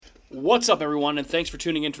What's up, everyone, and thanks for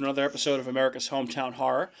tuning in to another episode of America's Hometown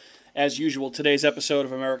Horror. As usual, today's episode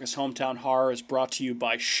of America's Hometown Horror is brought to you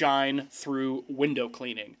by Shine Through Window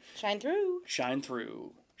Cleaning. Shine through. Shine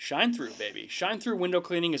through. Shine through, baby. Shine Through Window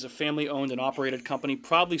Cleaning is a family-owned and operated company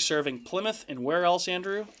proudly serving Plymouth and where else,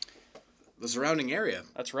 Andrew? The surrounding area.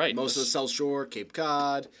 That's right. Most of the South Shore, Cape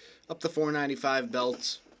Cod, up the 495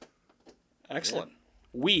 belt. Excellent.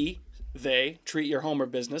 Yeah. They treat your home or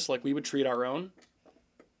business like we would treat our own.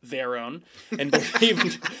 Their own, and believe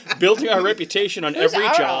in building our reputation on every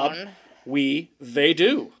job. Own? They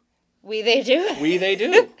do. They do? They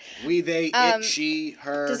do. It, she,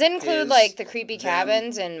 her. Does it include, his, like, the creepy them.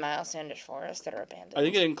 cabins in Miles Standish Forest that are abandoned? I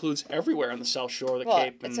think it includes everywhere on the South Shore, the well,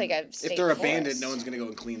 Cape. it's like a state If they're abandoned, forest. no one's going to go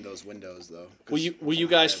and clean those windows, though. Will you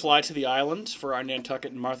guys fly to the island for our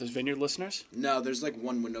Nantucket and Martha's Vineyard listeners? No, there's like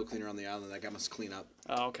one window cleaner on the island that guy must clean up.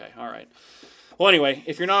 Oh, okay. All right. Well, anyway,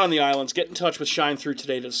 if you're not on the islands, get in touch with Shine Through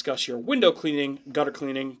today to discuss your window cleaning, gutter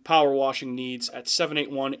cleaning, power washing needs at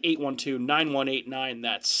 781-812-9189.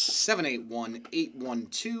 That's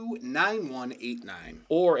 781-812-9189.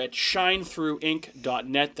 Or at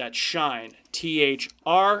shinethroughinc.net. That's Shine,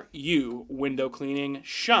 THRU, window cleaning.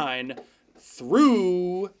 Shine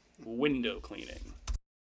Through window cleaning.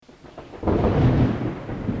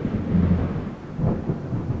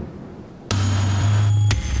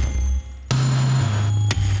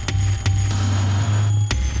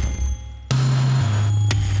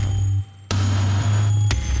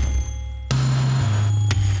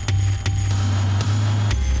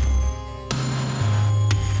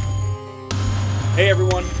 Hey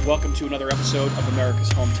everyone, welcome to another episode of America's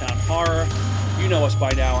Hometown Horror. You know us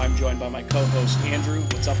by now. I'm joined by my co-host Andrew.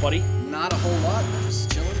 What's up, buddy? Not a whole lot.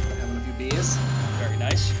 Just chilling, having a few beers. Very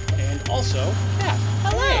nice. And also, Kat.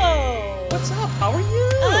 Hello! Hey, what's up? How are you?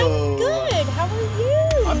 I'm good. How are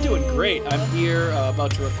you? I'm doing great. I'm here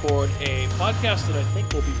about to record a podcast that I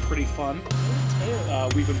think will be pretty fun. Me too.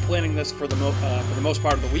 We've been planning this for the most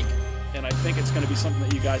part of the week, and I think it's going to be something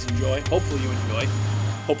that you guys enjoy. Hopefully you enjoy.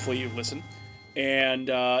 Hopefully you listen. And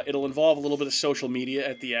it'll involve a little bit of social media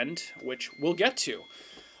at the end, which we'll get to.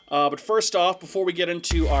 But first off, before we get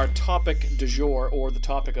into our topic du jour, or the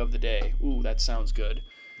topic of the day. Ooh, that sounds good.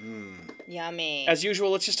 Yummy. As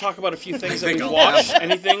usual, let's just talk about a few things that we've watched.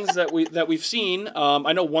 Any things that we've seen.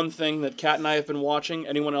 I know one thing that Kat and I have been watching.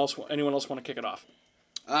 Anyone else want to kick it off?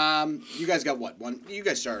 You guys got what? One? You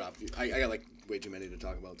guys start off. I got like way too many to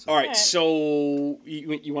talk about. So. All right, so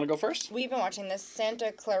you want to go first? We've been watching this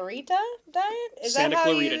Santa Clarita Diet? Santa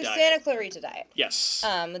Clarita Diet. Yes.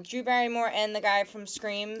 With Drew Barrymore and the guy from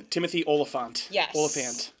Scream. Timothy Olyphant. Yes.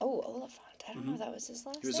 Oliphant. Oh, Oliphant. I don't know if that was his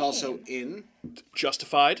last name. He was also in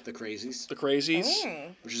Justified. The Crazies.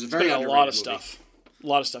 Which is a Been very in underrated a lot of movie. stuff. A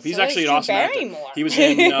lot of stuff. He's So actually is an Drew awesome actor. Barrymore. He was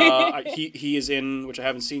in. He is in, which I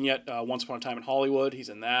haven't seen yet. Once Upon a Time in Hollywood. He's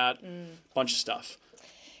in that. Bunch of stuff.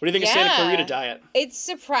 What do you think of Santa Clarita Diet? It's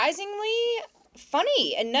surprisingly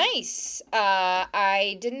funny and nice.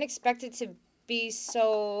 I didn't expect it to be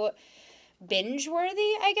so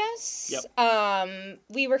binge-worthy, I guess. Yep.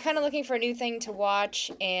 We were kind of looking for a new thing to watch,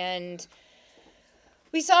 and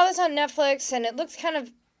we saw this on Netflix, and it looked kind of,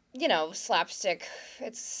 slapstick.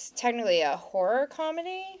 It's technically a horror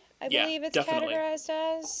comedy, I believe it's definitely categorized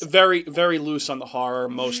as. Very, very loose on the horror,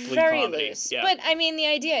 mostly Very comedy. loose. Yeah. But, I mean, the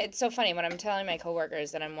idea, it's so funny. When I'm telling my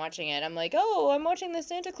coworkers that I'm watching it, I'm like, oh, I'm watching the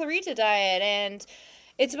Santa Clarita Diet, and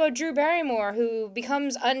it's about Drew Barrymore, who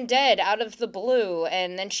becomes undead out of the blue,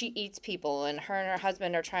 and then she eats people, and her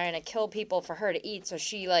husband are trying to kill people for her to eat, so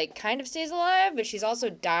she, kind of stays alive, but she's also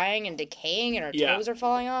dying and decaying, and her toes are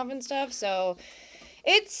falling off and stuff, so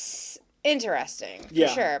it's interesting, for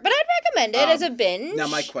sure. But I'd recommend it as a binge. Now,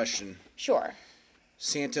 my question. Sure.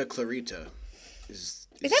 Santa Clarita. Is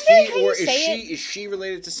that really how you is say is she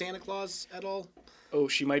related to Santa Claus at all? Oh,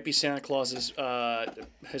 she might be Santa Claus's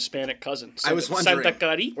Hispanic cousin. I was wondering. Santa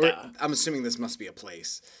Clarita. I'm assuming this must be a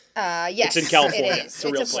place. Yes. It's in California. It is. It's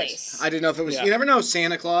a real place. I didn't know if it was. Yeah. You never know.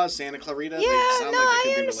 Santa Claus, Santa Clarita. Yeah, they sound like they could I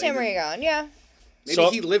be understand where related. you're going. Yeah. Maybe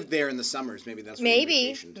he lived there in the summers. Maybe that's where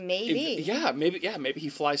he vacationed. Maybe. Maybe he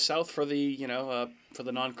flies south for the for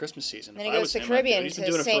the non-Christmas season. Then If he I goes was to him, Caribbean he's to been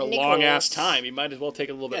doing it for a St. long ass Nicholas. time. He might as well take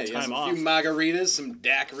a little bit of time off. A few margaritas, some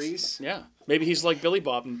daiquiris. Yeah, maybe he's like Billy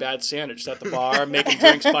Bob in Bad Santa, just at the bar making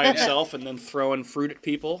drinks by himself and then throwing fruit at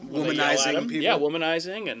people. When they yell at Womanizing him. people. Yeah,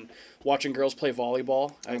 womanizing and watching girls play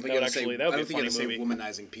volleyball. I don't think that would be a funny movie.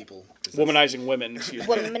 womanizing people. Womanizing women. Excuse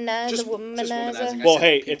me. Womanizer, Just womanizer. womanizing. Well, said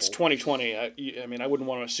hey, people. it's 2020. I mean, I wouldn't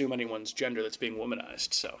want to assume anyone's gender that's being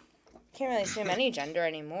womanized. So, Can't really assume any gender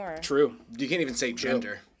anymore. True. You can't even say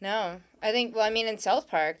gender. No. I think, well, I mean, in South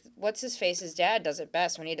Park, what's-his-face's dad does it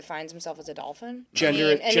best when he defines himself as a dolphin.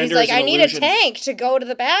 Gender, and he's gender like, is an I need illusion. a tank to go to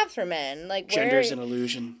the bathroom in. Like, Gender's where... an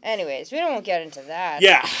illusion. Anyways, we don't get into that.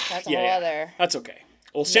 Yeah. That's a yeah, whole yeah. other... That's okay.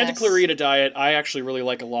 Well, Santa Yes. Clarita Diet, I actually really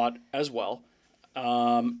like a lot as well.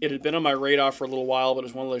 It had been on my radar for a little while, but it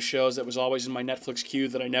was one of those shows that was always in my Netflix queue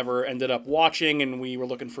that I never ended up watching, and we were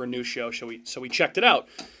looking for a new show, so we checked it out.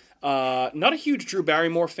 Not a huge Drew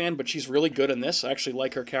Barrymore fan, but she's really good in this. I actually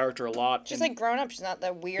like her character a lot. She's and- like grown up. She's not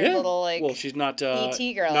that weird Yeah. little like well, she's not ET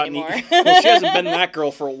girl not anymore. well, she hasn't been that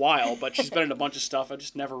girl for a while, but she's been in a bunch of stuff. I've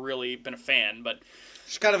just never really been a fan, but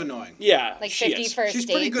She's kind of annoying. yeah, like she 50 is. First She's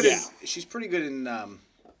Dates. pretty good. Yeah. She's pretty good in.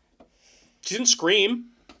 She didn't scream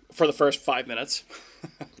for the first 5 minutes.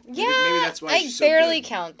 Yeah, maybe that's why I she's so barely good.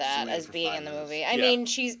 count that She's only as for being 5 in the minutes. movie. I Yeah. mean,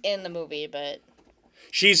 she's in the movie, but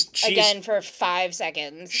She's again for 5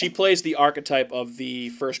 seconds. she plays the archetype of the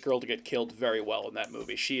first girl to get killed very well in that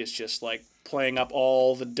movie. She is just like playing up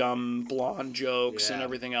all the dumb blonde jokes and Yeah.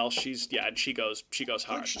 everything else. She goes I think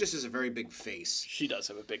hard. she just has a very big face, She does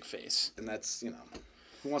have a big face. and that's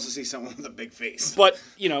who wants to see someone with a big face? But,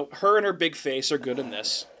 her and her big face are good in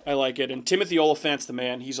this. I like it. And Timothy Olyphant's the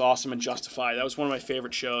man. He's awesome in Justified. That was one of my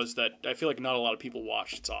favorite shows that I feel like not a lot of people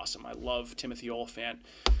watch. It's awesome. I love Timothy Olyphant.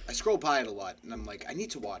 I scroll by it a lot, and I'm like, I need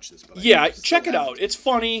to watch this, but Yeah, I still check it haven't. out. It's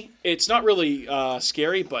funny. It's not really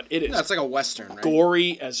scary, but it is. No, it's like a western, right?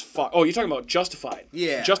 Gory as fuck. Oh, you're talking about Justified.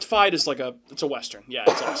 Yeah. Justified is it's a western. Yeah,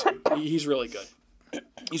 it's awesome. He's really good.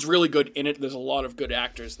 He's really good in it. There's a lot of good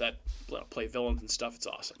actors that play villains and stuff. It's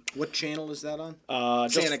awesome. What channel is that on?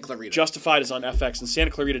 Just- Santa Clarita. Justified is on FX, and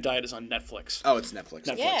Santa Clarita Diet is on Netflix. Oh, it's Netflix.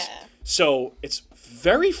 Netflix. Yeah. So it's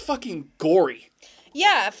very fucking gory.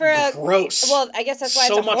 Yeah, for a Gross. Well, I guess that's why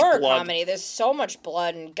So it's a much horror blood. comedy. There's so much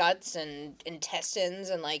blood and guts and intestines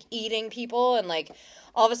and like eating people and like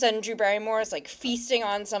all of a sudden Drew Barrymore is like feasting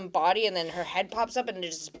on some body and then her head pops up and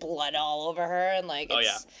there's just blood all over her and like Oh,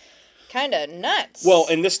 it's kind of nuts. Well,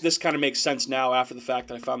 and this kind of makes sense now after the fact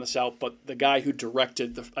that I found this out. But the guy who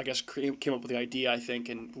directed came up with the idea, I think,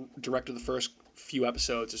 and directed the first few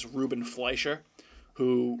episodes is Ruben Fleischer,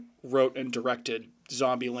 who wrote and directed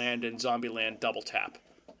Zombieland and Zombieland Double Tap.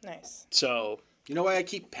 Nice. So You know why I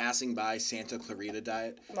keep passing by Santa Clarita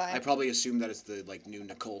Diet? Why? I probably assume that it's the new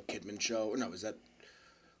Nicole Kidman show. Or no, is that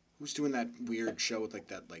who's doing that weird show with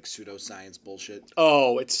that pseudoscience bullshit?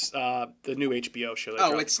 it's the new HBO show. That Oh,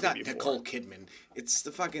 dropped it's the not preview for. Nicole Kidman. It's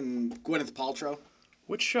the fucking Gwyneth Paltrow.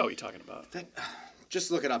 Which show are you talking about? That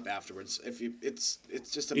just look it up afterwards. If you, it's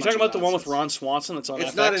just a. Are you bunch talking of about the one with nonsense. Ron Swanson that's on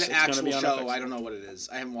It's FX? not an gonna actual be on show. FX? I don't know what it is.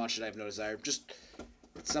 I haven't watched it. I have no desire. Just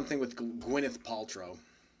it's something with Gwyneth Paltrow,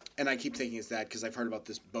 and I keep thinking it's that because I've heard about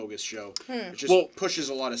this bogus show. It just Well- pushes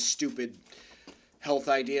a lot of stupid health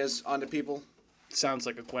ideas onto people. Sounds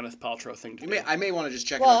like a Gwyneth Paltrow thing to You do. may, I may want to just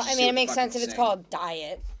check it Well, out. just I see mean, what it the makes fuck sense if it's saying. called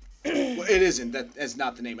Diet. Well, it isn't. That is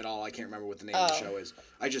not the name at all. I can't remember what the name of the show is.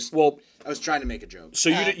 I was trying to make a joke. So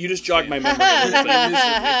you just jogged my memory a little bit.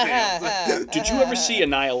 Miserably failed. Did you ever see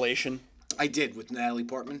Annihilation? I did with Natalie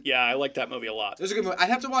Portman. Yeah, I like that movie a lot. It was a good movie. I'd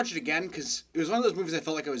have to watch it again because it was one of those movies I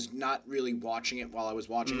felt like I was not really watching it while I was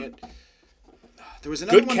watching it. There was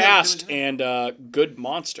another Good one cast that, and good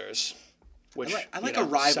monsters. Which I like you know,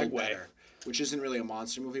 Arrival segue. better, which isn't really a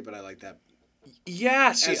monster movie, but I like that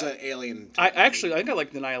Yeah, see, as an alien. I type actually I movie. think I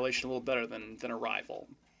like Annihilation a little better than Arrival.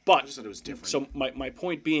 But I just thought it was different. so my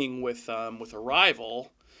point being with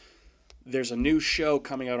Arrival, there's a new show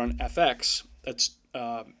coming out on FX that's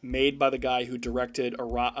made by the guy who directed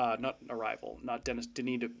not Arrival, not Denis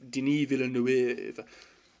Villeneuve.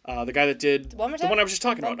 The guy that did One more the time? one I was just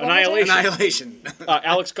talking about, One more time? Annihilation. Annihilation.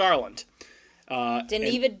 Alex Garland. Didn't And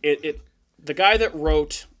even. the guy that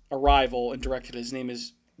wrote Arrival and directed, his name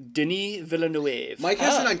is Denis Villeneuve. Mike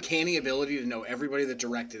has an uncanny ability to know everybody that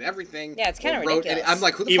directed everything. Yeah, it's kinda or wrote ridiculous. any- I'm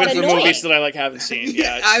like, who the Even fuck for is annoying. movies that I haven't seen.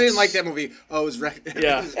 Yeah, it's- I didn't like that movie. Oh, it was Yeah.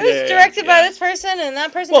 It was directed by this person, and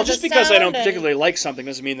that person. Well, has a just because I don't sound and- particularly like something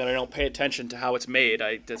doesn't mean that I don't pay attention to how it's made.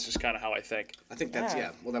 That's just kind of how I think. I think that's Yeah.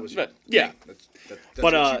 Well, that was But, yeah. That's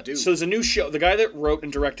But what you do. so there's a new show. The guy that wrote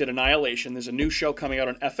and directed Annihilation. There's a new show coming out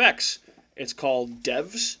on FX. It's called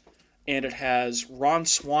Devs, and it has Ron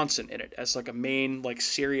Swanson in it as like a main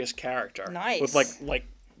serious character. Nice. With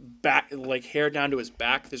back hair down to his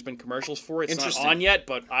back. There's been commercials for it. It's not Interesting. on yet,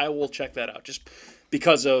 but I will check that out just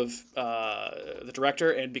because of the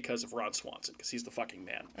director and because of Ron Swanson because he's the fucking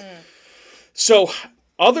man. So,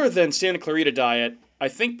 other than Santa Clarita Diet, I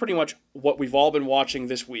think pretty much what we've all been watching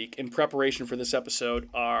this week in preparation for this episode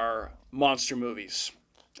are monster movies.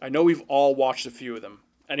 I know we've all watched a few of them.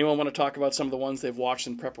 Anyone want to talk about some of the ones they've watched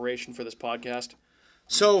in preparation for this podcast?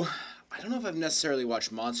 So, I don't know if I've necessarily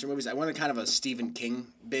watched monster movies. I went on kind of a Stephen King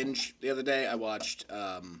binge the other day. I watched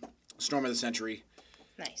Storm of the Century.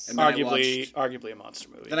 Nice. And then Arguably a monster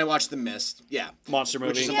movie. Then I watched The Mist. Yeah. Monster movie.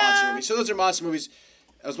 Which is a Yeah. monster movie. So those are monster movies.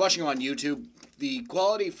 I was watching them on YouTube. The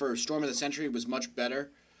quality for Storm of the Century was much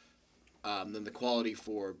better than the quality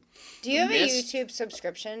for Do you have Mist. a YouTube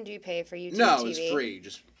subscription? Do you pay for YouTube No, TV? it's free.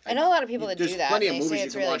 Just I know a lot of people that there's do that. plenty and of they movies say you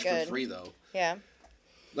it's can really watch good. for free though. Yeah.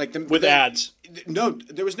 Like With ads. No,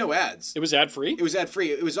 there was no ads. It was ad free. It was ad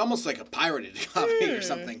free. It was almost like a pirated copy or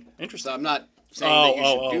something. Interesting. So I'm not saying that you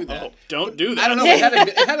should do that. Don't do that. I don't know.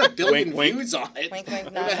 It had a billion Wink, wink. views on it. Wink, wink,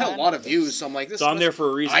 And nod, it had a nod. lot of views, so I'm like, this. It's on there for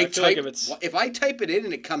a reason. I feel like if I type it in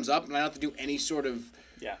and it comes up, and I don't have to do any sort of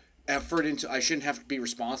Yeah. effort into, I shouldn't have to be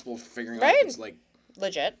responsible for figuring out Right. if it's like.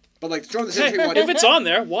 Legit. But like Storm of the Century one. If it's on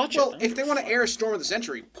there, watch well, it. if they want to air Storm of the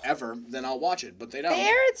Century ever, then I'll watch it. But they don't. They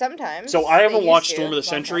air it sometimes. So I They haven't used watched to, Storm of the long time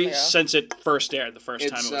Century ago. since it first aired. The first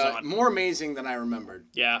time It's it was on. more amazing than I remembered.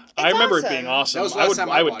 Yeah, I remember it being awesome. awesome. That was the last time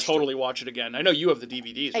I I would watched totally watch it again. I know you have the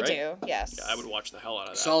DVDs, I right? do, yes. Yeah, I would watch the hell out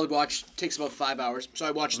of that. Solid watch. Takes about 5 hours. So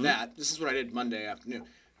I watched that. This is what I did Monday afternoon.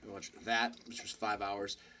 I watched that, which was 5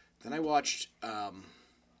 hours. Then I watched a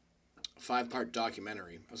 5-part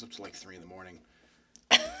documentary. I was up to like 3 in the morning.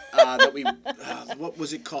 What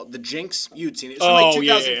was it called? The Jinx. You'd seen it. It's from like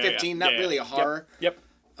 2015. Not really a horror. Yep.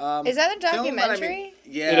 Is that a film, but I mean, documentary?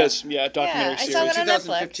 yeah. It is. Yeah, documentary I saw series. that on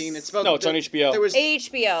 2015. Netflix. It's about No, it's on HBO. There was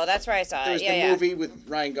HBO, that's where I saw there it. was Yeah, the yeah. movie with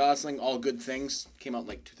Ryan Gosling, All Good Things, came out in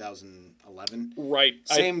like 2011. Right.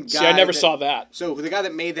 Same See, I guy never that- saw that. So the guy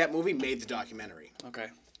that made that movie made the documentary. Okay.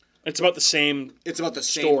 It's about the same It's about the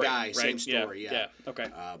same story, guy, right? same story. Yeah. Okay.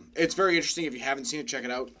 It's very interesting. If you haven't seen it, check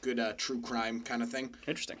it out. Good true crime kind of thing.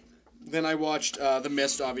 Interesting. Then I watched The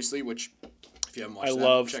Mist, obviously, which if you haven't watched I that,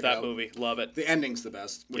 loved check it that out. movie. Love it. The ending's the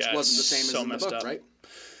best, which Yeah, wasn't the it's same so as in the messed book, up. right?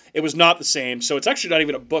 It was not the same. So it's actually not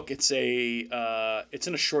even a book. It's it's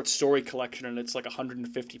in a short story collection, and it's like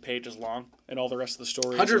 150 pages long, and all the rest of the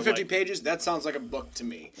stories. 150 are like, pages? That sounds like a book to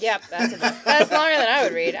me. Yep, that's longer than I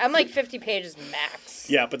would read. I'm like 50 pages max.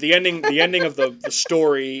 Yeah, but the ending of the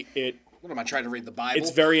story, What am I trying to read, the Bible?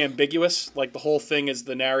 it's very ambiguous. Like the whole thing is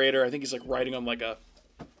the narrator. I think he's like writing on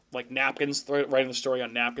like napkins, writing the story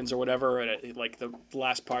on napkins or whatever. And like the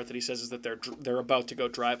last part that he says is that they're about to go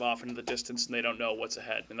drive off into the distance and they don't know what's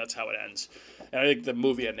ahead, and that's how it ends. And I think the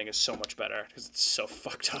movie ending is so much better because it's so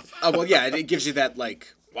fucked up. Oh, well, yeah, it gives you that,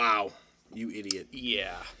 like, wow, you idiot.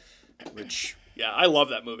 Yeah. Which, Yeah, I love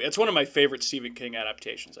that movie. It's one of my favorite Stephen King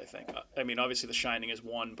adaptations, I think. I mean, obviously The Shining is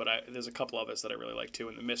one, but there's a couple of us that I really like too,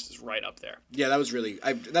 and The Mist is right up there. yeah, that was really,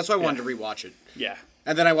 that's why I wanted to rewatch it. Yeah.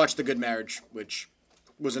 And then I watched The Good Marriage, which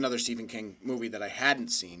was another Stephen King movie that I hadn't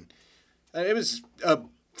seen. It was a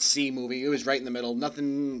C movie. It was right in the middle.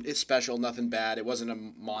 Nothing is special, nothing bad. It wasn't a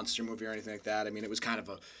monster movie or anything like that. I mean, it was kind of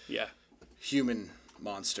a human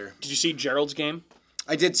monster. Did you see Gerald's Game?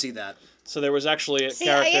 I did see that. So there was actually a See,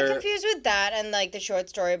 I character. get confused with that and like the short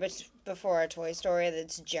story, but before a Toy Story,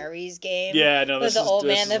 that's Jerry's Game. Yeah, no, with this the is old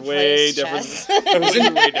this man is that way plays different.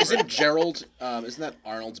 chess. Isn't Gerald, isn't that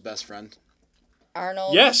Arnold's best friend?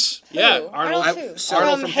 Arnold. Yes. Who? Yeah, Arnold. Arnold. Who? so-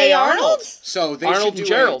 Arnold from from Hey Arnold. So they Arnold should and do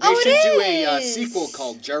Gerald. They Oh, should it do a is. sequel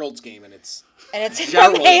called Gerald's Game, and it's And it's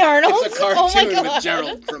Gerald. from Hey Arnold. It's a Oh my cartoon God. with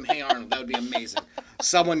Gerald from Hey Arnold. That would be amazing.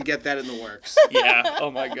 Someone get that in the works. Yeah.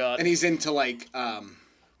 Oh my God. And he's into like,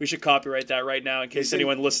 We should copyright that right now in case He's in-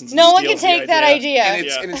 anyone listens. No and one can steals the take that idea. and,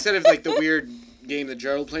 it's, Yeah. and instead of like the weird game that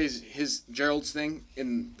Gerald plays, Gerald's thing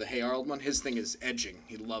in the Hey Arnold one, his thing is edging.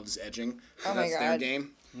 He loves edging. So Oh my that's their God.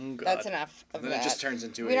 game. Oh, God. That's enough of And then that. it just turns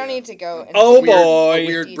into we don't need to go into Oh, weird, boy. a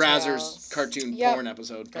weird Details. Brazzers cartoon Yep. porn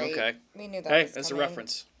episode. Great. Okay. We knew that Hey, was that's a coming.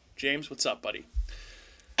 reference. James, what's up, buddy?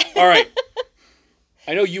 All right.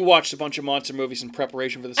 I know you watched a bunch of monster movies in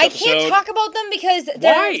preparation for this I episode. can't talk about them because Why?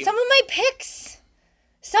 they're some of my picks.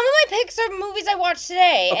 Some of my picks are movies I watched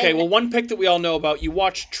today. Okay, and well, one pick that we all know about, you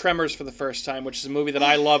watched Tremors for the first time, which is a movie that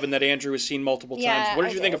I love and that Andrew has seen multiple times. Yeah, What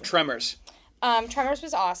did I you think of did. Tremors? Tremors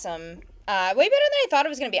was awesome. Way better than I thought it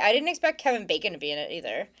was gonna be. I didn't expect Kevin Bacon to be in it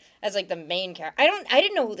either, as like the main character. I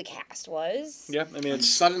didn't know who the cast was. Yeah, I mean, I'm it's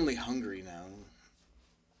suddenly hungry now.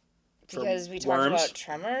 for Because we talked worms. about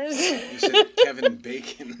Tremors. You said Kevin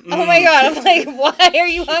Bacon. Oh my God! I'm like, why are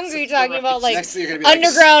you hungry talking about like Next thing you're gonna be like,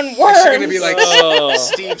 underground worms? You're gonna be like Oh.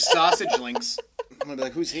 Steve Sausage Links. I'm gonna be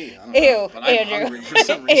like, who's he? I don't know. Ew, But I'm Andrew. hungry for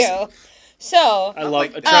some reason. Ew. So, I love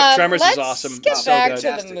like- Tremors let's is awesome. get So back good. to the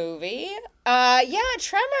Fantastic. movie. Yeah,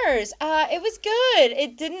 Tremors. It was good.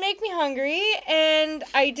 It didn't make me hungry, and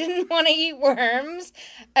I didn't want to eat worms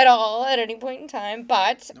at all at any point in time.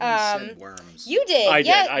 But No one said worms. you did. I did.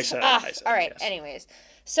 Yeah. I said it. Ah, I said all it, right. yes. Anyways,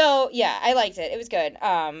 so yeah, I liked it. It was good.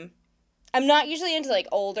 I'm not usually into like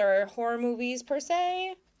older horror movies per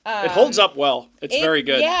se. It holds up well. It's very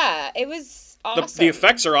good. Yeah, it was awesome. The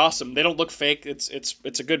effects are awesome. They don't look fake. It's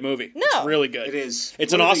a good movie. No. It's really good. It is.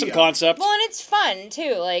 It's One an of awesome the, concept. Well, and it's fun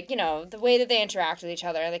too. Like, you know, the way that they interact with each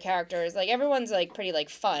other, the characters, like everyone's like pretty like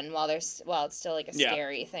fun while it's still like a Yeah.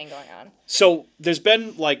 scary thing going on. So there's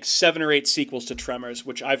been like 7 or 8 sequels to Tremors,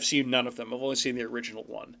 which I've seen none of them. I've only seen the original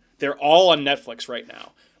one. They're all on Netflix right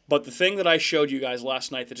now. But the thing that I showed you guys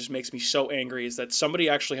last night that just makes me so angry is that somebody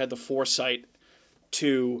actually had the foresight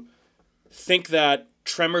to think that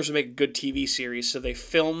Tremors would make a good TV series, so they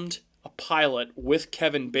filmed a pilot with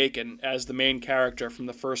Kevin Bacon as the main character from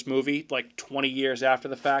the first movie, like 20 years after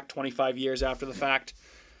the fact, 25 years after the fact.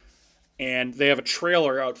 And they have a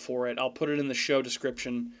trailer out for it. I'll put it in the show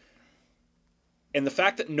description. And the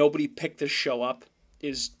fact that nobody picked this show up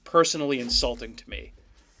is personally insulting to me,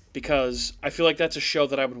 because I feel like that's a show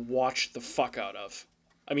that I would watch the fuck out of.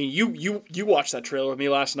 I mean, you watched that trailer with me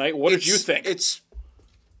last night. What did you think?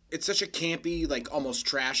 It's such a campy, like almost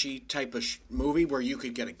trashy type of movie where you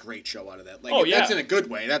could get a great show out of that. Like, Oh, yeah. That's in a good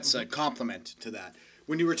way. That's a compliment to that.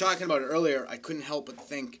 When you were talking about it earlier, I couldn't help but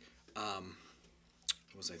think,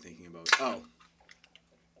 what was I thinking about? Oh.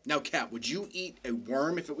 Now, Kat, would you eat a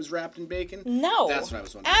worm if it was wrapped in bacon? No. That's what I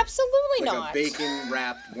was wondering. Absolutely Like not. a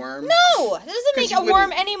bacon-wrapped worm? No, that doesn't 'Cause make you a worm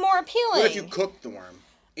wouldn't- any more appealing. What if you cooked the worm?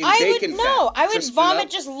 In I bacon would fat, no. I would crisp it vomit up?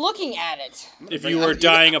 just looking at it. If you were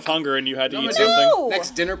dying of hunger and you had to eat something. No.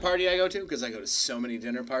 Next dinner party I go to, because I go to so many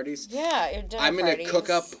dinner parties, Yeah, your dinner I'm going to parties. cook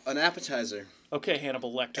up an appetizer. Okay,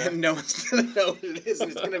 Hannibal Lecter. And no one's going to know what it is, and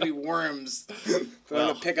it's going to be worms. So I'm Well.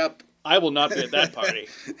 going to pick up... I will not be at that party.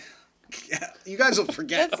 Yeah, you guys will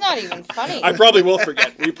forget. That's not even funny. I probably will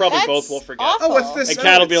forget. We probably That's both will forget. awful. Oh, what's this? And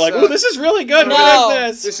Kat will be like, It's, "Ooh, this is really good. We No.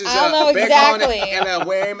 like this." This is I'll know a bacon exactly. and a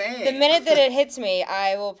worm egg. The minute that it hits me,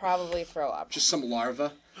 I will probably throw up. Just some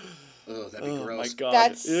larva. Oh, that'd be Oh my gross. god.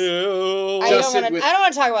 That's- Ew. I Dusted don't with-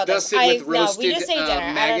 want to talk about this. dusted with no, we roasted, just ate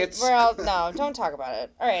dinner. maggots. No, don't talk about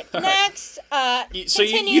it. All right, next. So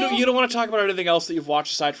continue. you don't want to talk about anything else that you've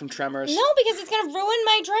watched aside from Tremors? No, because it's gonna ruin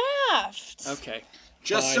my draft. Okay.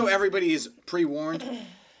 Just so everybody is pre-warned,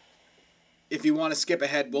 if you want to skip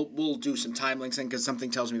ahead, we'll do some time links in, because something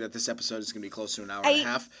tells me that this episode is going to be close to an hour and a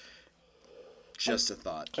half. Just a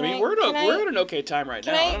thought. I mean, I- we're can at an okay time right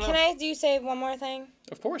now. I don't know. Can I do say one more thing?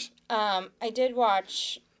 Of course. I did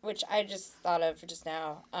watch, which I just thought of just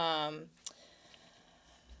now,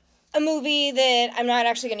 a movie that I'm not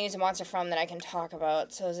actually going to use a monster from that I can talk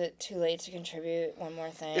about. So is it too late to contribute one more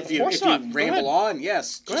thing? If you course not. Go ramble ahead. on,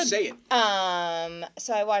 yes, Go just say it.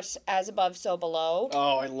 So I watched As Above, So Below.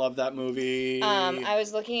 Oh, I love that movie. I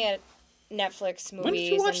was looking at Netflix movies. When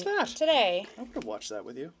did you watch and that? Today. I would have watched that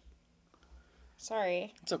with you.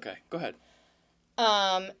 Sorry. It's okay. Go ahead.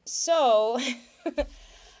 So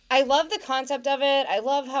I love the concept of it. I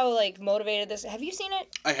love how like motivated this. Have you seen it?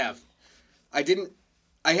 I have. I didn't.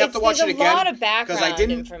 I have to watch there's it a again. lot of Because I background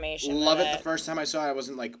didn't information love with it it. the first time I saw it. I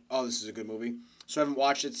wasn't like, oh, this is a good movie. So I haven't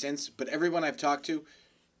watched it since. But everyone I've talked to,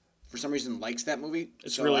 for some reason, likes that movie.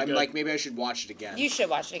 It's so really I'm good. like, maybe I should watch it again. You should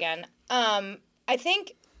watch it again. I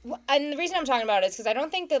think, and the reason I'm talking about it is because I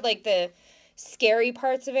don't think that like the scary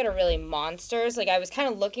parts of it are really monsters. Like I was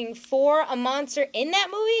kind of looking for a monster in that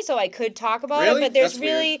movie so I could talk about Really? it, but there's That's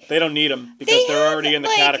weird. really They don't need them because They they're have, already in the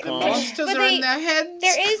like, catacombs. Monsters But are in their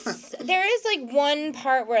heads. there is like one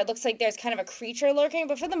part where it looks like there's kind of a creature lurking,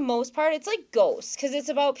 but for the most part it's like ghosts because it's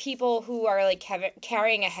about people who are like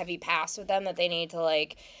carrying a heavy past with them that they need to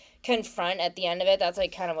like confront at the end of it. That's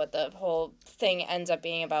like kind of what the whole thing ends up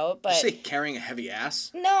being about. But Did you say carrying a heavy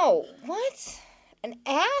ass? no, what? An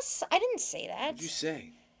ass? I didn't say that. What did you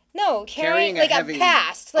say? No, carrying Carrying a like heavy- a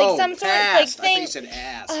past, like oh, some sort of like past. I thought thing. you said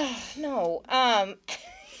ass. No,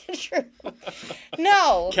 true.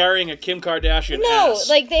 No. Carrying a Kim Kardashian No, ass.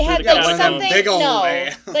 like they had through the like one of them something. big ol' No,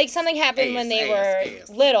 man. like something happened when they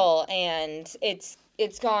were little, and it's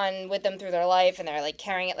gone with them through their life, and they're like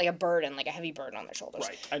carrying it like a burden, like a heavy burden on their shoulders.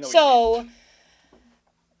 Right, I know what So,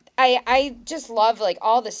 I just love like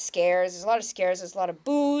all the scares. There's a lot of scares. There's a lot of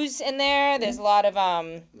booze in there. There's a lot of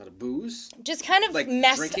A lot of booze? just kind of Like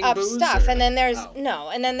messed drinking up booze, stuff. or- And then there's Oh. no,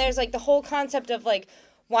 and then there's like the whole concept of like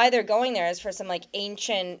why they're going there is for some like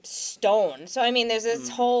ancient stone. So I mean, there's this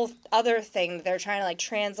whole other thing that they're trying to like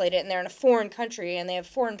translate it, and they're in a foreign country, and they have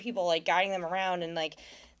foreign people like guiding them around, and like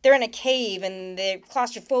they're in a cave, and the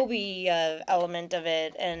claustrophobia element of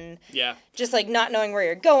it, and Yeah. just like not knowing where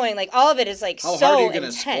you're going, like all of it is like How so hard are you going to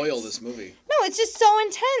intense. spoil this movie? No, it's just so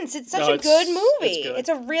intense. It's such No, a good movie. it's good. It's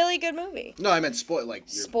a really good movie. No, I meant spoil. Like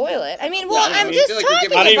Spoil it. I mean, Well, I'm I just feel like we're talking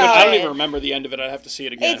giving- about I don't even it. remember the end of it. I'd have to see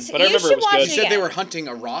it again. It's- But I you remember should it was watch good. it You said again. they were hunting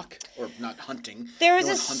a rock, or not hunting. There was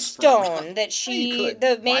No a one hunts for a rock. stone that could the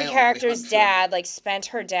main violently character's hunt for. dad like spent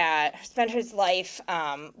his life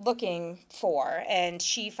looking for, and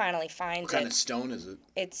she finally finds What kind it. of stone is it?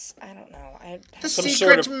 It's I don't know. The Some secret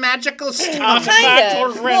sort of- magical stone. Artifact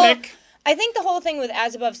or Well, relic. I think the whole thing with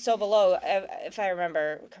As Above, So Below, if I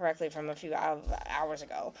remember correctly from a few hours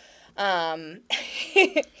ago,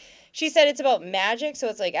 she said it's about magic, so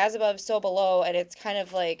it's like As Above, So Below, and it's kind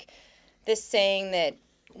of like this saying that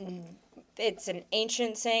it's an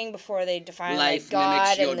ancient saying before they define Life like God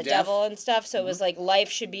mimics your and the death. devil and stuff, so it was like life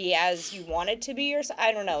should be as you want it to be, or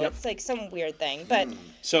I don't know, Yep. it's like some weird thing, but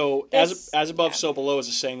So This- as above, yeah. so below is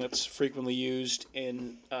a saying that's frequently used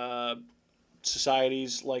in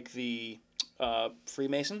societies like the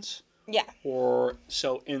Freemasons, yeah. or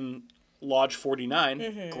so in Lodge 49,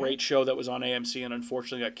 Mm-hmm. great show that was on AMC and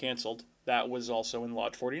unfortunately got canceled. That was also in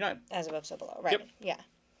Lodge 49. As Above, So Below, right? Yep. Yeah.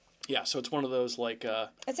 Yeah, so it's one of those like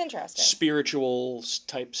It's interesting. spiritual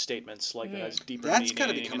type statements, like that has deeper That's meaning. got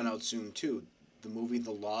to be coming out soon too. The movie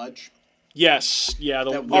The Lodge. Yes, yeah.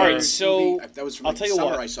 That All weird right, so movie, that was from I'll like, tell you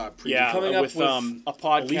summer. what. I saw a preview. Yeah, Coming up with with a Alicia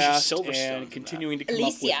podcast Silverstone and from continuing to come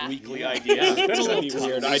Alicia. up with weekly ideas. It's going to be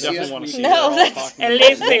weird. I definitely want to see No, what we're all that's- talking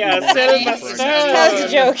about. Alicia Silverstone. That was a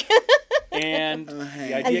joke. And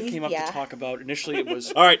the idea came up to Alicia. talk about, initially it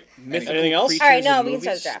was, all right, mythical Anything else? creatures All right, no, in we can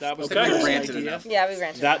start movies. the draft. That was I the think we first ranted idea. enough. Yeah, we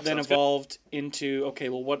ran to That then Sounds good. evolved into, okay,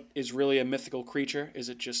 well, what is really a mythical creature? Is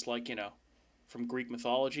it just like, from Greek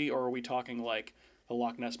mythology, or are we talking like the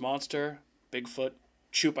Loch Ness Monster, Bigfoot,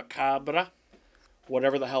 Chupacabra,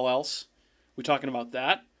 whatever the hell else? We talking about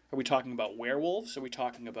that? Are we talking about werewolves? Are we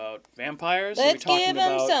talking about vampires? Are we Let's talking give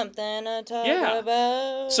them about... something to talk Yeah.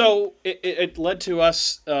 about. So it led to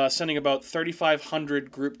us sending about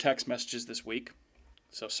 3,500 group text messages this week.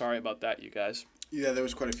 So sorry about that, you guys. Yeah, there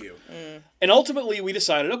was quite a few. And ultimately, we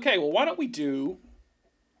decided, okay, well, why don't we do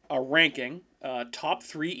a ranking, top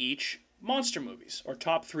 3 each, monster movies, or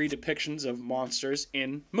top 3 depictions of monsters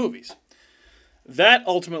in movies. That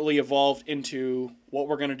ultimately evolved into what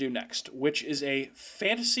we're going to do next, which is a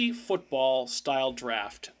fantasy football style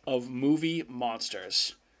draft of movie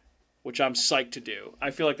monsters, which I'm psyched to do. I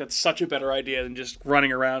feel like that's such a better idea than just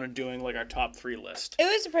running around and doing like our top 3 list. It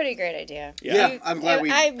was a pretty great idea. Yeah, I'm glad we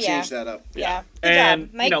yeah. changed that up. Yeah. Good And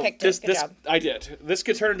job. Mike picked this, it. Good this job. I did. This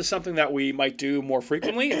could turn into something that we might do more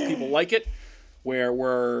frequently if people like it, where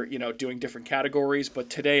we're doing different categories. But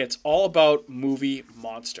today it's all about movie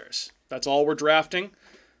monsters. That's all we're drafting.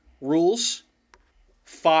 Rules: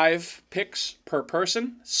 5 picks per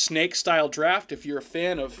person. Snake style draft. If you're a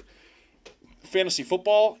fan of fantasy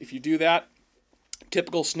football, if you do that,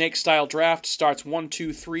 typical snake style draft starts 1,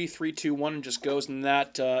 2, 3, 3, 2, 1, and just goes in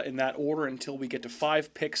that order until we get to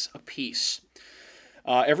 5 picks apiece.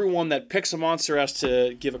 Everyone that picks a monster has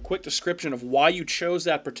to give a quick description of why you chose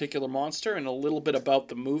that particular monster and a little bit about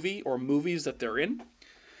the movie or movies that they're in.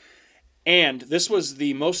 And this was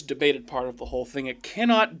the most debated part of the whole thing. It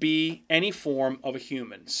cannot be any form of a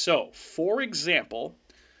human. So, for example,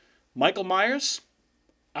 Michael Myers,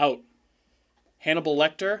 out. Hannibal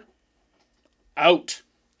Lecter, out.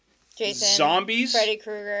 Jason. Zombies. Freddy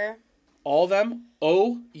Krueger. All of them,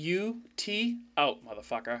 O-U-T, out,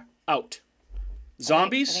 motherfucker. Out.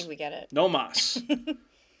 Zombies, I think we get it. no mas.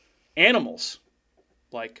 Animals,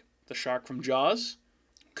 like the shark from Jaws,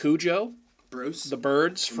 Cujo, Bruce. the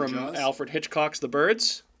birds from Jaws? Alfred Hitchcock's The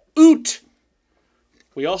Birds, Oot.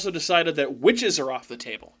 We also decided that witches are off the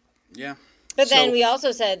table. Yeah. But then So- we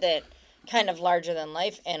also said that kind of larger than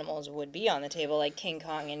life animals would be on the table, like King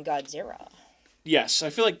Kong and Godzilla. Yes, I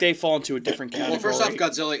feel like they fall into a different category. Well, first off,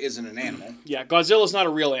 Godzilla isn't an animal. Yeah, Godzilla's not a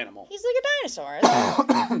real animal. He's like a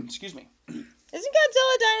dinosaur. Isn't Excuse me.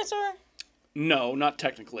 Godzilla a dinosaur? No, not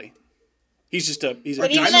technically. He's just a... He's a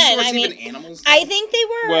But even then, Dinosaurs I mean, even animals? I think they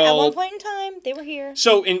were at Well- one point in time. They were here.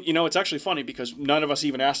 So, it's actually funny because none of us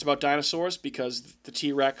even asked about dinosaurs because the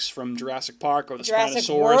T-Rex from Jurassic Park or the Jurassic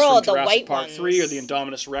Spinosaurus World, the from Jurassic white Park ones. 3 or the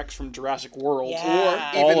Indominus Rex from Jurassic World.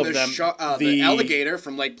 Yeah. Or all even of them. the alligator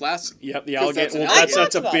from Lake Placid. Yep, the 'Cause alligator. that's an Well, alligator.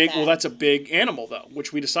 that's a I talked big. about Well, that. that's a big animal though,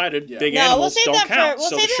 which we decided big No, we'll animals save don't that for- count. we'll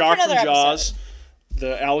So save the that for shark from another Jaws,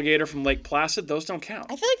 the alligator from Lake Placid, those don't count.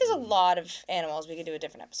 I feel like there's a lot of animals we could do a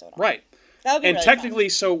different episode on. Right. That would be And really technically,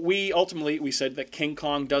 so we said that King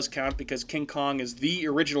Kong does count because King Kong is the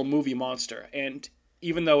original movie monster, and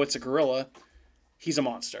even though it's a gorilla, he's a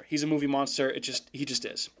monster. He's a movie monster. He just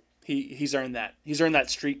is. He's earned that. He's earned that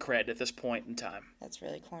street cred at this point in time. That's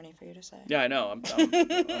really corny for you to say. Yeah, I know. I'm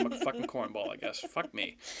a fucking cornball, I guess. Fuck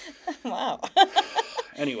me. Wow.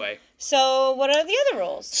 Anyway. So what are the other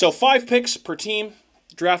rules? So 5 picks per team.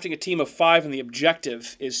 Drafting a team of 5, and the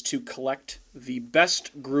objective is to collect the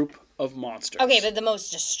best group of monsters. Okay, but the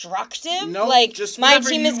most destructive? Nope, like, just my whatever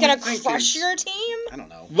team you is going would to think crush is- your team? I don't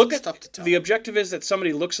know. Look It's at tough to tell. the objective is that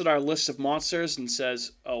somebody looks at our list of monsters and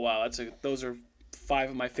says, "Oh wow, those are 5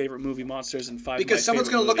 of my favorite movie monsters and 5 Because of my someone's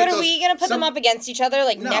favorite gonna look movies." But at are we going to put them some- up against each other,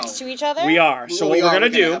 like No. next to each other? We are. So Well, what we're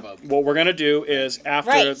we're gonna do is after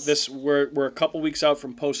Right. this, we're a couple weeks out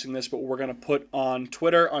from posting this, but we're gonna put on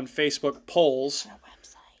Twitter, on Facebook polls,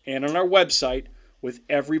 and on our website with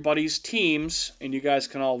everybody's teams, and you guys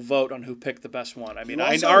can all vote on who picked the best one. I mean, You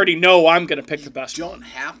I also already know I'm gonna pick the best Don't one.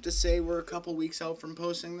 have to say we're a couple weeks out from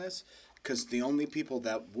posting this, because the only people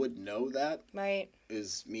that would know that Right.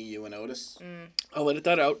 is me, you, and Otis. I'll edit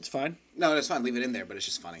that out. It's fine. No, that's fine. Leave it in there, but it's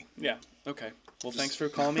just funny. Yeah. Okay. Well, thanks for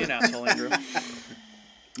calling me an asshole, Andrew.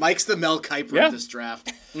 Mike's the Mel Kiper Yeah. of this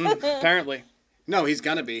draft. Apparently. No, he's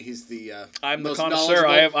gonna be. He's the. I'm the most connoisseur.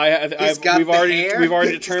 knowledgeable. He's got we've the already hair. we've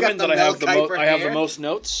already He's got determined the that I have Mel Kiper I have the hair. most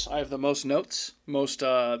notes. I have the most notes,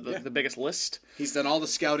 the biggest list. He's done all the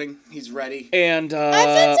scouting. He's ready. And I've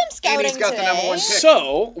done some scouting he's got the number one today. pick.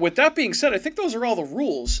 so, with that being said, I think those are all the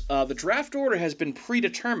rules. The draft order has been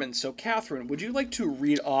predetermined. So, Catherine, would you like to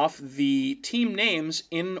read off the team names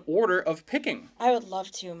in order of picking? I would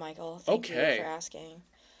love to, Michael. Thank Okay. you for asking.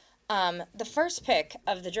 The first pick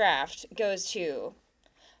of the draft goes to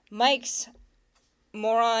Mike's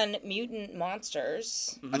Moron Mutant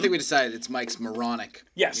Monsters. I think we decided it's Mike's moronic.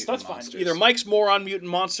 Yes, mutant that's monsters. fine. Either Mike's Moron Mutant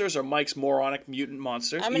Monsters or Mike's Moronic Mutant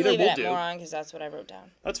Monsters. I'm going to Either leave will it at do. Moron because that's what I wrote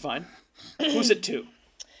down. That's fine. Who's it to?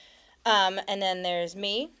 And then there's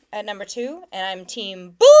me at number 2, and I'm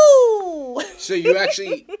Team Boo! So you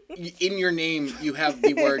actually, in your name, you have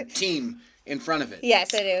the word team in front of it.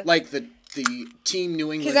 Yes, I do. Like the Team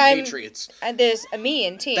New England 'Cause I'm- Patriots. There's a me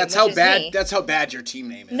in team. That's which how is bad. me. That's how bad your team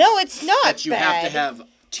name is. No, it's not That you bad. have to have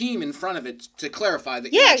team in front of it to clarify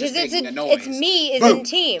that Yeah, you're because just it's making a noise. it's me is Boo! in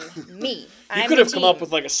team. Me. You could have come up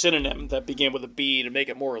with like a synonym that began with a B to make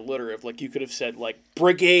it more alliterative. Like you could have said like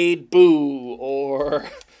Brigade Boo or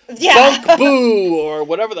Yeah. Bunk Boo or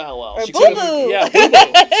whatever the hell else. Or You could have- Boo Boo. Yeah, Boo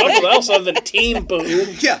Boo. Something else other than Team Boo.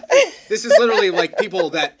 Yeah, this is literally like people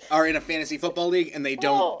that are in a fantasy football league and they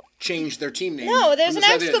don't Oh. change their team name. No, there's from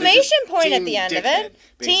an the start. They're just exclamation point at Team the end of Dickhead, it.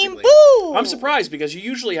 Team basically. Boo! I'm surprised because you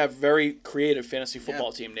usually have very creative fantasy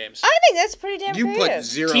football team names. I think that's pretty damn You creative. put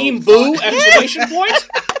zero. Team thought- Boo! Exclamation point.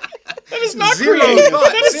 That is not Zero creative.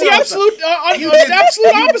 thought, That is the zero absolute, You the did-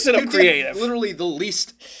 absolute you- opposite you of did creative. Literally the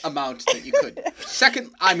least amount that you could.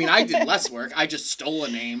 Second, I mean, I did less work. I just stole a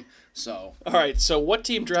name. So All right, so what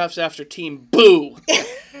team drafts after Team Boo?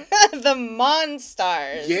 The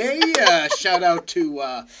Monstars. yeah, shout out to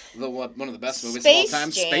one of the best movies Space of all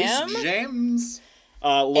time, Jam. Space Jams.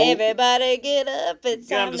 Everybody get up, it's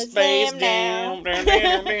time to slam now.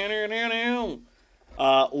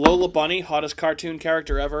 Lola Bunny, hottest cartoon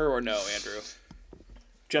character ever, or no, Andrew?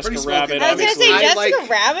 Jessica Pretty smoking Rabbit. I was going to say I Jessica like-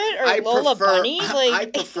 Rabbit or I Lola prefer, Bunny. I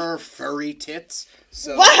Like, prefer furry tits.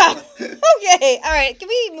 So wow. Okay, all right, can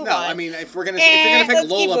we move No, on? I mean if you're gonna pick let's keep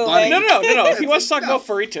Lola moving. Bunny, No. If he wants to talk No. about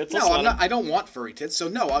furry tits, let's no, let I'm him. not. I don't want furry tits. So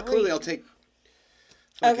no, I'll take.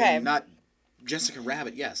 Okay. Not Jessica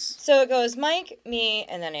Rabbit. Yes. So it goes Mike, me,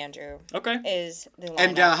 and then Andrew Okay. is the lineup.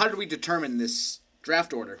 And how did we determine this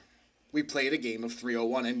draft order? We played a game of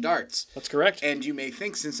 301 and darts. That's correct. And you may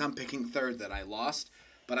think since I'm picking third that I lost,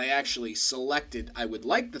 but I actually selected. I would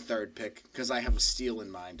like the third pick because I have a steal in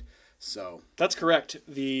mind. So That's correct.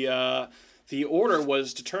 The order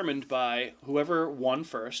was determined by whoever won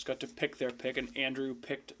first got to pick their pick, and Andrew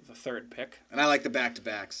picked the third pick. and I like the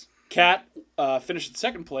back-to-backs. Kat finished in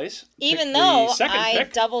second place. even picked though the second I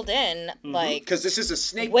pick. doubled in, like, Because this is a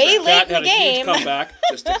snake Way draft, late Kat in had the a huge game. comeback,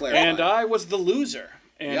 just to clarify. and I was the loser.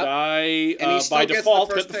 And Yep. I, And he still by gets the default,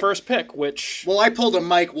 first got the pick. first pick, which... Well, I pulled a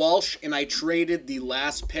Mike Walsh, and I traded the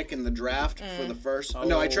last pick in the draft for the first.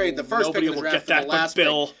 No, I traded the first pick Nobody in the will draft get that for the but last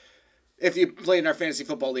Bill. pick. If you played in our fantasy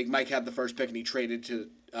football league, Mike had the first pick, and he traded to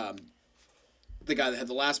the guy that had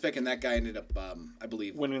the last pick, and that guy ended up, I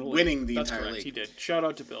believe, winning the That's entire correct. league. He did. Shout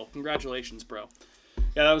out to Bill. Congratulations, bro.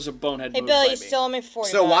 Yeah, that was a bonehead hey, move Bill, by you me. still owe me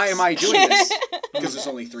 40 So why bucks. am I doing this? Because there's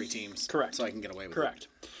only 3 teams. Correct. So I can get away with Correct.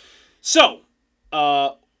 So,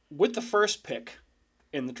 with the first pick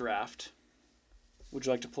in the draft, would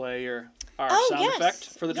you like to play our sound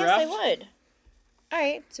effect for the draft? Yes, I would. All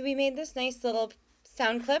right, so we made this nice little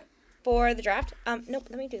sound clip for the draft. Nope,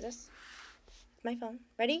 let me do this. My phone.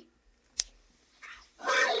 Ready?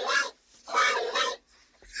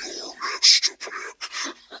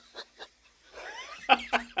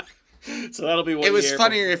 So that'll be what It was you hear.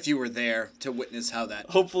 funnier if you were there to witness how that.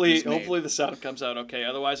 Hopefully was made. the sound comes out okay.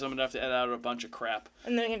 Otherwise, I'm gonna have to edit out a bunch of crap.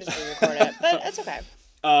 And then we can just re-record it. But it's okay.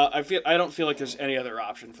 I don't feel like there's any other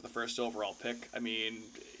option for the first overall pick. I mean,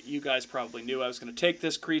 you guys probably knew I was gonna take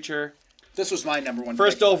this creature. This was my number one.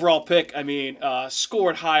 First pick. overall pick. I mean,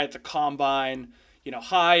 scored high at the combine.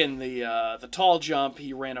 High in the tall jump.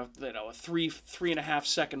 He ran a 3.5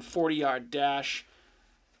 second 40-yard dash.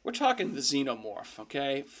 We're talking the Xenomorph,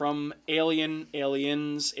 okay? From Alien,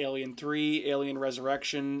 Aliens, Alien 3, Alien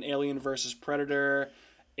Resurrection, Alien vs. Predator,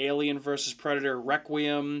 Alien vs. Predator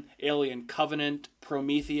Requiem, Alien Covenant,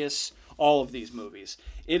 Prometheus, all of these movies.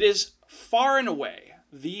 It is far and away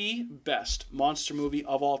the best monster movie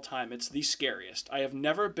of all time. It's the scariest. I have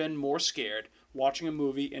never been more scared watching a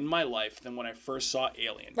movie in my life than when I first saw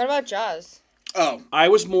Alien. What about Jaws? Oh, I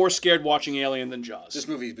was more scared watching Alien than Jaws. this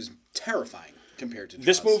movie was terrifying compared to Jaws.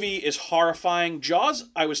 This movie is horrifying. Jaws,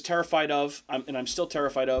 I was terrified of, and I'm still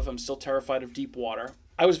terrified of. I'm still terrified of deep water.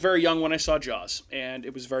 I was very young when I saw Jaws, and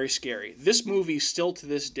it was very scary. This movie, still to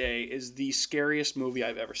this day, is the scariest movie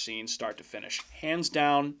I've ever seen, start to finish. Hands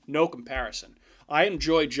down, no comparison. I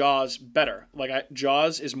enjoy Jaws better.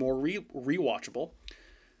 Jaws is more rewatchable.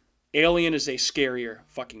 Alien is a scarier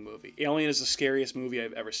fucking movie. Alien is the scariest movie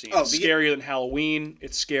I've ever seen. It's scarier than Halloween.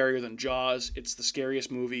 It's scarier than Jaws. It's the scariest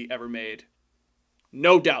movie ever made.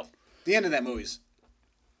 No doubt. The end of that movie's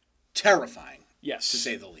terrifying. Yes. To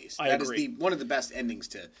say the least. I agree. That is one of the best endings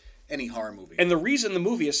to any horror movie. And the reason the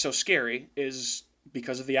movie is so scary is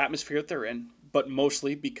because of the atmosphere that they're in, but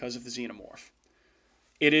mostly because of the Xenomorph.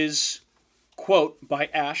 It is, quote, by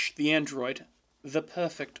Ash, the android, the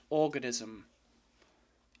perfect organism.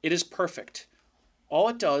 It is perfect. All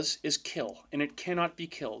it does is kill, and it cannot be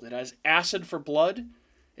killed. It has acid for blood.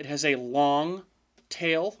 It has a long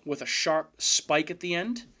tail with a sharp spike at the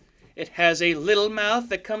end. It has a little mouth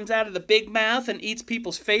that comes out of the big mouth and eats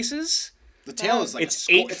people's faces. The tail is like it's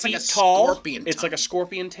 8 feet like a tall. Scorpion It's tongue. like a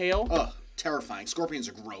scorpion tail. Ugh, terrifying. Scorpions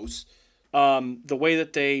are gross. The way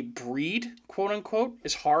that they breed, quote unquote,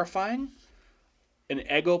 is horrifying. An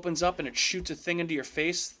egg opens up and it shoots a thing into your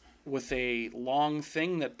face with a long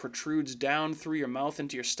thing that protrudes down through your mouth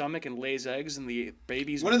into your stomach and lays eggs, and the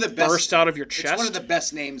babies burst out of your chest. It's one of the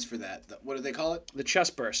best names for that. What do they call it? The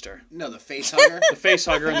chest burster. No, the face hugger. The face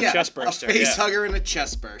hugger and the chest burster. A face hugger and a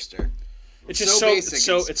chest burster. It's just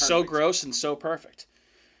it's so gross and so perfect.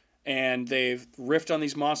 And they've riffed on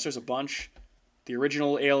these monsters a bunch. The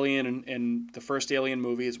original Alien and the first Alien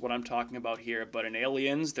movie is what I'm talking about here. But in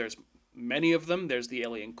Aliens, there's many of them. There's the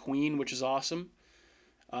Alien Queen, which is awesome.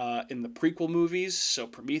 In the prequel movies, so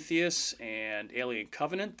Prometheus and Alien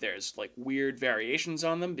Covenant, there's like weird variations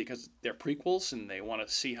on them because they're prequels and they want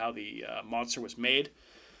to see how the monster was made.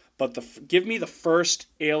 But give me the first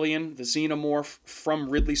Alien, the Xenomorph from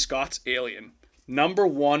Ridley Scott's Alien. Number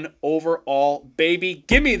 1 overall, baby.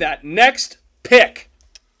 Give me that next pick.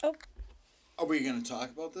 Oh. Are we going to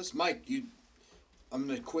talk about this? Mike, I'm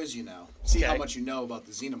going to quiz you now. See how much you know about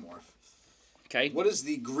the Xenomorph. Okay. What is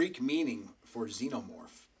the Greek meaning for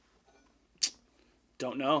Xenomorph?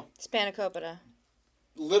 Don't know. Spanakopita.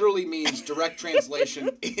 Literally means, direct translation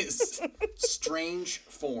is strange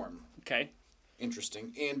form. Okay.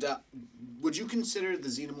 Interesting. And would you consider the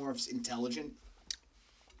Xenomorphs intelligent?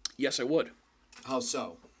 Yes, I would. How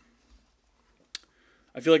so?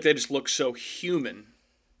 I feel like they just look so human.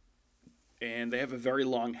 And they have a very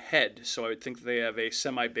long head, so I would think they have a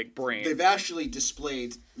semi-big brain. They've actually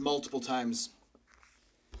displayed multiple times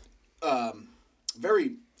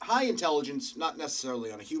very high intelligence, not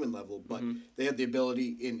necessarily on a human level, but they had the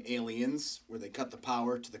ability in Aliens, where they cut the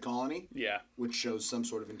power to the colony, which shows some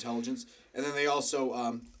sort of intelligence. And then they also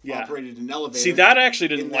operated an elevator. See, that I actually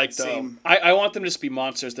didn't in like, that though. same- I want them to just be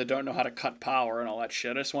monsters that don't know how to cut power and all that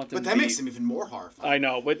shit. I just want them But to that be... makes them even more horrifying. I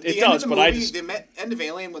know, but it The end does, of the but movie, I just... the end of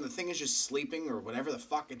Alien, when the thing is just sleeping or whatever the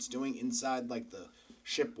fuck it's doing inside, like, the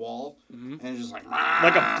ship wall, and it's just like...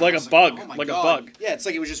 Like a bug. oh my Like a God. bug. Yeah, it's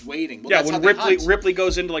like it was just waiting. Well, Yeah, that's when how they hunt. Ripley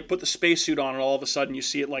goes in to like put the spacesuit on, and all of a sudden you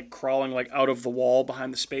see it like crawling like out of the wall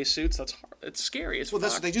behind the spacesuits. It's scary. It's Well,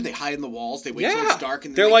 that's what they do. They hide in the walls. They wait till yeah. it's dark,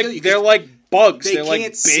 and then they're they kill you, 'cause they're like bugs. they They're can't like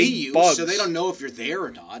big see you, bugs. so they don't know if you're there or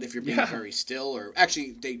not. If you're being Yeah. very still, or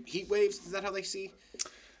actually, they heat waves. Is that how they see?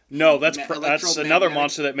 No, that's another electromagnetic-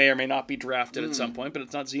 monster that may or may not be drafted at some point, but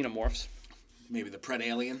it's not xenomorphs. Maybe the Pred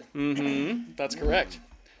Alien. That's correct.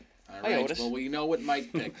 All Hi, right. Otis. Well, we know what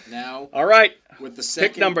Mike picked now. All right. With the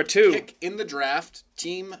second number 2. pick in the draft,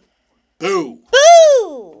 Team Boo.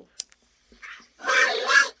 Boo!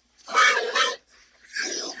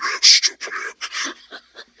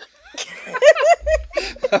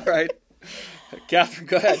 All right. Catherine,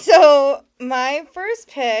 go ahead. So my first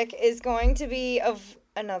pick is going to be of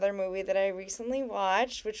another movie that I recently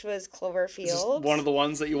watched, which was Cloverfield. Is this one of the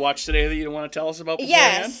ones that you watched today that you didn't want to tell us about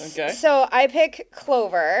beforehand? Yes. Okay. So I pick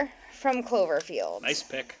Clover from Cloverfield. Nice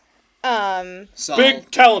pick. So, Big,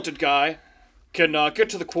 talented guy. Can get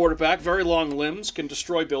to the quarterback. Very long limbs. Can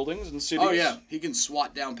destroy buildings and cities. oh yeah, he can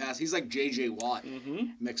swat down past. He's like J.J. Watt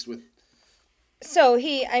mixed with. So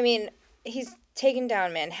he's taken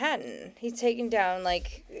down Manhattan. He's taken down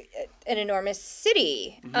like an enormous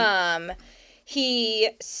city. He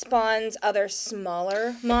spawns other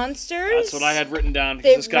smaller monsters. That's what I had written down They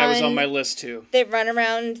because this guy was on run- my list too. They run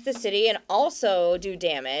around the city and also do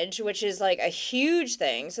damage, which is like a huge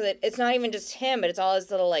thing. So that it's not even just him, but it's all his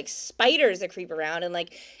little like spiders that creep around and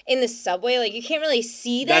like in the subway, like you can't really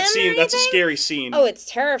see them. That scene, or that's a anything. scary scene. Oh, it's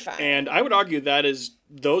terrifying. And I would argue that is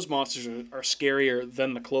those monsters are scarier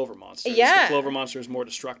than the Clover monsters. Yeah. The Clover monster is more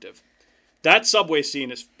destructive. That subway scene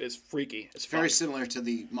is freaky. It's Very fun. similar to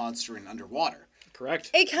the monster in Underwater. Correct.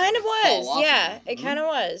 It kind of fall was, off yeah. of It kind of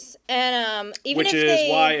was, and even Which if is they,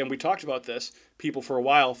 why, and we talked about this, people for a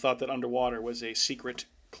while thought that Underwater was a secret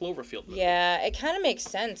Cloverfield movie. yeah, it kind of makes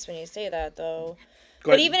sense when you say that though. Go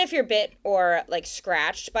But ahead. even if you're bit or like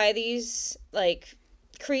scratched by these like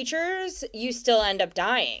creatures, you still end up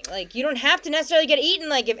dying. Like you don't have to necessarily get eaten.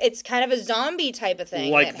 Like if it's kind of a zombie type of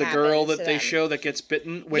thing. Like the girl happens that to they them. show that gets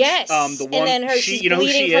bitten. Which, Yes, the one and then her she, she's you know who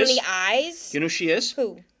bleeding she from is? the eyes. You know who she is?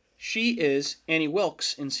 Who? She is Annie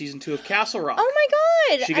Wilkes in season 2 of Castle Rock. Oh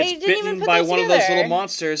my god! She I gets didn't even bitten put by those one of those together. little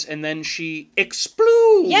monsters, and then she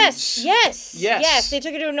explodes. Yes. They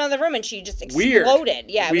took her to another room and she just Weird. exploded.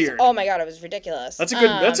 Yeah. It Weird. was, oh my god! It was ridiculous. That's a good.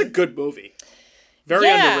 That's a good movie. Very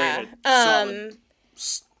underrated. Solid.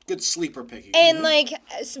 Good sleeper picking. And like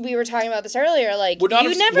we were talking about this earlier, like Would not you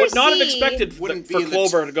have, never would not have see expected Wouldn't for be in the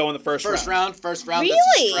Clover to go in the first round. First round.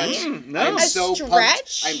 Really? That's a stretch. No. I'm A so stretch?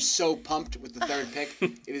 pumped. I'm so pumped with the third pick.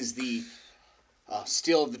 It is the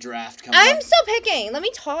steal of the draft coming I'm up. still picking. Let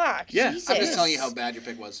me talk. Yeah. Jesus. I'm just telling you how bad your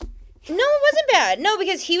pick was. No, it wasn't bad. No,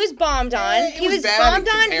 because he was bombed on. it He was was bad bombed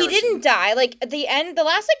in on. He comparison. didn't die. Like at the end, the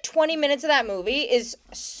last like 20 minutes of that movie is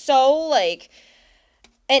so like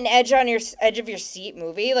an edge of your seat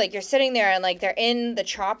movie. Like you're sitting there and like they're in the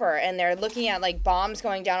chopper and they're looking at like bombs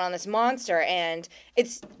going down on this monster and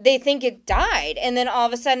they think it died and then all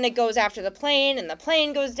of a sudden it goes after the plane and the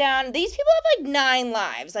plane goes down. These people have like 9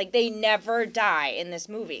 lives. Like they never die in this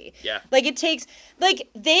movie. Yeah. Like it takes like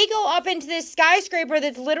they go up into this skyscraper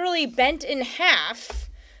that's literally bent in half.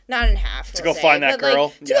 Not in half. To we'll go say, find that but, like, girl?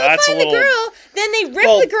 To Yeah, go that's a find little- the girl. Then they rip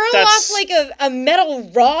Well, the girl that's- off like a metal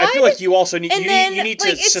rod. I feel like you also need And you then, need to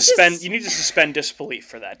like, it's suspend just- you need to suspend disbelief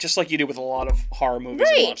for that, just like you do with a lot of horror movies.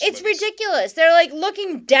 and Right, monster it's movies. ridiculous. They're like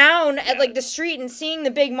looking down Yeah. at like the street and seeing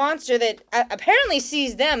the big monster that apparently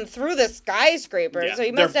sees them through the skyscraper. Yeah, So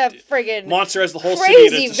he they're- must have friggin' Monster has the whole city at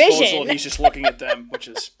crazy its disposal, vision. and he's just looking at them, which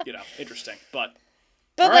is interesting. But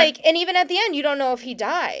But all right. like, and even at the end, you don't know if he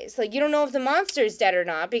dies. Like, you don't know if the monster's dead or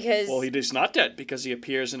not because. well, he is not dead because he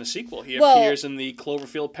appears in a sequel. He Well, appears in the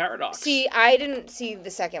Cloverfield Paradox. See, I didn't see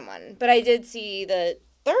the second one, but I did see the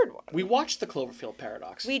third one. we watched the Cloverfield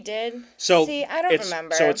Paradox. We did. So See, I don't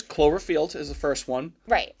remember. So it's Cloverfield is the first one.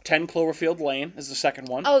 Right. 10 Cloverfield Lane is the second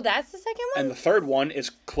one. Oh, that's the second one? And the third one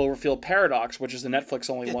is Cloverfield Paradox, which is the Netflix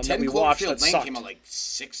only one that 10 we watched Cloverfield that Lane sucked. came out like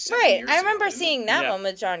 6-7 Right. years I ago, remember didn't it? seeing that Yeah. one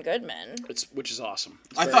with John Goodman. Which is awesome.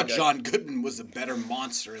 It's I very thought good. John Goodman was a better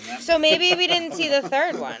monster in that. So maybe we didn't see the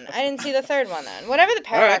third one. I didn't see the third one then. Whatever the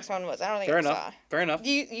Paradox one was, I don't think Fair I enough. saw. Fair enough.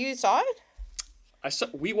 You saw it?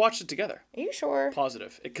 We watched it together. Are you sure?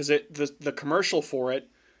 Positive, because the commercial for it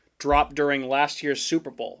dropped during last year's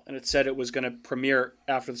Super Bowl, and it said it was going to premiere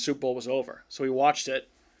after the Super Bowl was over. So we watched it.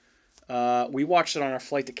 We watched it on our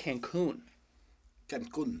flight to Cancun.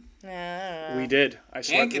 Cancun. Nah, I don't know. We did. I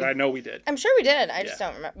swear. Cancun. I know we did. I'm sure we did. I just Yeah.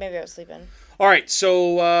 don't remember. Maybe I was sleeping. All right.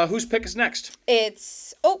 So whose pick is next?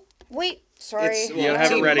 It's. Oh, wait. Sorry. It's- You gotta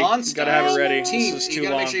have it Team ready. Monster. You gotta have it I ready. know. Team. This is You too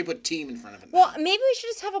gotta long. make sure you put team in front of it. Well, maybe we should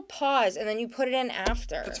just have a pause and then you put it in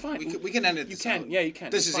after. It's fine. We can end it. You this can. out. Yeah, you can.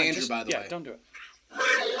 This It's is fine. Andrew, by the way. Yeah, don't do it.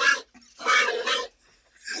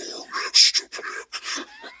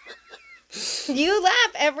 You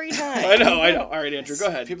laugh every time. I know. All right, Andrew, go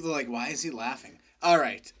ahead. People are like, why is he laughing? All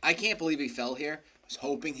right. I can't believe he fell here. I was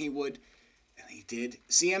hoping he would, and he did.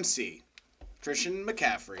 CMC. Christian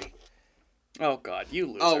McCaffrey. Oh God, you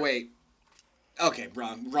loser. Oh, wait. Okay,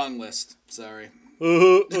 wrong list. Sorry.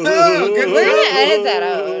 We're gonna edit that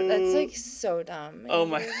out. That's like so dumb. Oh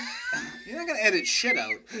my! You're not going to edit shit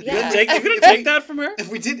out. Yeah. You're gonna take that from her? If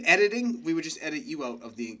we did editing, we would just edit you out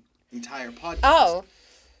of the entire podcast. Oh.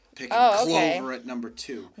 picking Oh, okay. Clover at number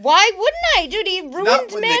 2. Why wouldn't I? Dude, he ruined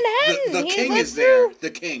Not when Manhattan. the He king lived is there. through- The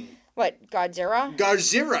king. What, Godzilla?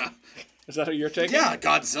 Godzilla. Is that what you're taking? Yeah,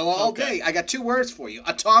 Godzilla all Okay. day. I got 2 words for you.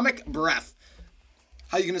 Atomic breath.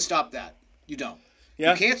 How you going to stop that? You don't.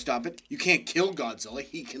 Yeah. You can't stop it. You can't kill Godzilla.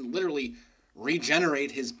 He can literally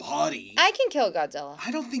regenerate his body. I can kill Godzilla.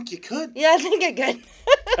 I don't think you could. Yeah, I think I could.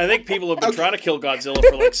 I think people have been trying to kill Godzilla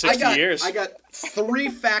for like 60 years. I got 3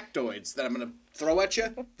 factoids that I'm going to throw at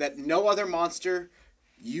you that no other monster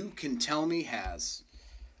you can tell me has.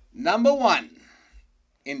 Number 1.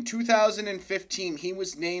 In 2015, he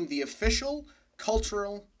was named the official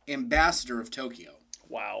cultural ambassador of Tokyo.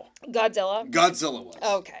 Wow. Godzilla? Godzilla was.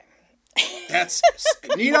 Okay. That's.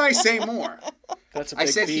 Need I say more? That's a big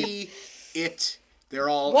I said feat. he, it. They're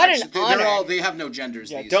all. What an they're honor. all. They have no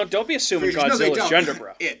genders. Yeah, these. don't be assuming No, they Godzilla's don't. gender,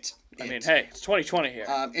 bro. It. I mean, hey, it's 2020 here.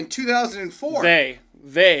 In 2004.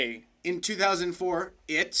 They. In 2004,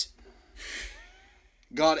 it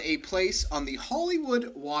got a place on the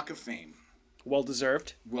Hollywood Walk of Fame. Well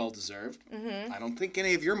deserved. Well deserved. Mm-hmm. I don't think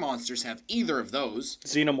any of your monsters have either of those.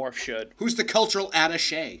 Xenomorph should. Who's the cultural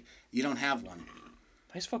attaché? You don't have one.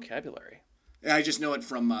 Nice vocabulary. I just know it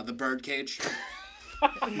from The Birdcage.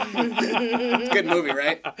 It's a good movie,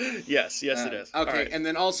 right? Yes, it is. Okay, All right. and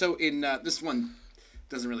then also in this one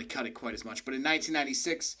doesn't really cut it quite as much, but in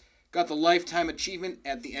 1996 got the Lifetime Achievement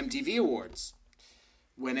at the MTV Awards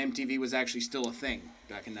when MTV was actually still a thing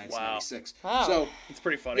back in 1996. Wow. So It's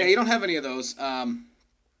pretty funny. yeah, you don't have any of those.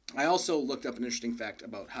 I also looked up an interesting fact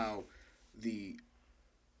about how the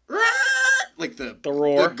like the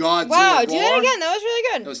roar? the Godzilla Wow, roar, do that again. That was really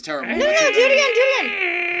That good. was terrible. No, do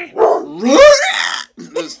it again.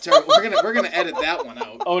 That was terrible. We're gonna edit that one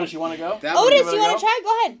out. Otis, you want to go? That one, Otis, you want to try?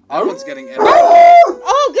 Go ahead. that one's getting edited.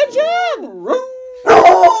 Oh, good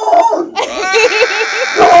job.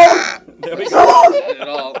 There we go. At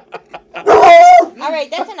all. All right,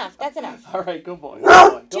 that's enough. That's enough. All right, good boy. Good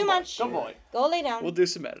boy. Too much. Good boy. Go lay down. We'll do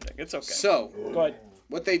some editing. It's okay. So Go ahead.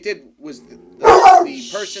 what they did was the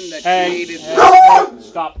person that Hey, created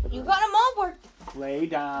stop. You got them all board. Lay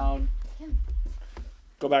down.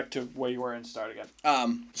 Go back to where you were and start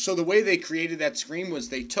again. so the way they created that scream was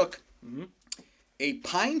they took a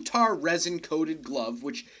pine tar resin coated glove,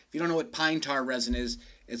 which if you don't know what pine tar resin is,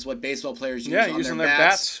 it's what baseball players use Yeah, on using their their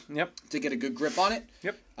bats bats. Yep. to get a good grip on it.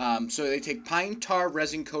 Yep. So they take pine tar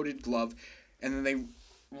resin coated glove and then they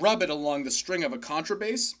rub it along the string of a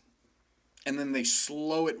contrabass and then they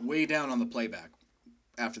slow it way down on the playback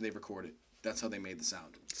after they record it. That's how they made the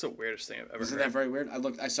sound. It's the weirdest thing I've ever Isn't heard. that very weird?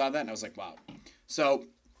 I saw that and I was like, wow. So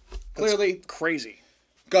clearly Crazy.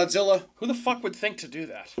 Godzilla. Who the fuck would think to do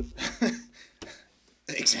that?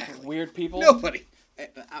 Exactly. Weird people? Nobody.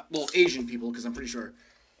 Well, Asian people, because I'm pretty sure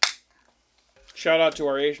Shout out to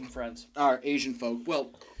our Asian friends. are Asian folk.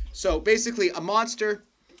 Well, so basically a monster,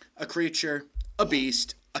 a creature, a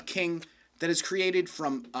beast, a king that is created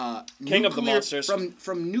from King of the monsters.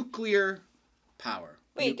 from nuclear power.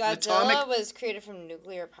 Wait, Nu- Godzilla was created from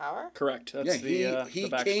nuclear power? Correct. That's Yeah, the he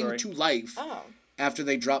backstory. came to life Oh. after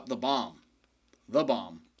they dropped the bomb. The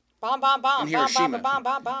bomb. Bomb, bomb, bomb, In bomb, bomb, Hiroshima. bomb,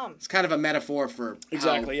 bomb, bomb. It's kind of a metaphor for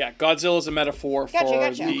Exactly, yeah. Godzilla's a metaphor Gotcha, for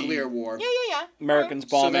gotcha. the nuclear war. Yeah. Americans So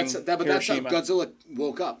bombing that's how Hiroshima. Godzilla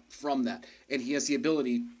woke up from that, and he has the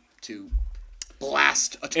ability to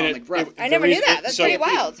blast And atomic breath. I never knew that. That's pretty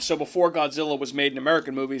wild. So before Godzilla was made in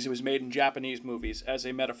American movies, it was made in Japanese movies as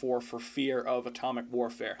a metaphor for fear of atomic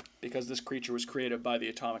warfare, because this creature was created by the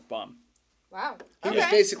atomic bomb. Wow. He was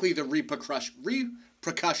Okay. basically the repercussion to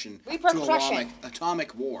Repercussion.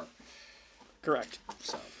 atomic war. Correct.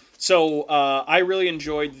 So So I really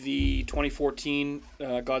enjoyed the 2014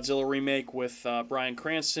 Godzilla remake with Bryan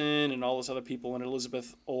Cranston and all those other people, and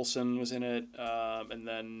Elizabeth Olsen was in it, and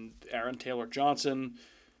then Aaron Taylor Johnson,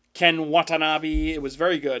 Ken Watanabe. It was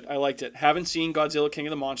very good. I liked it. Haven't seen Godzilla King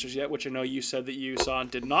of the Monsters yet, which I know you said that you saw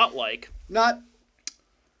and did not like.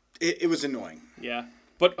 it was annoying. Yeah,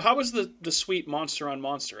 but how was the sweet monster on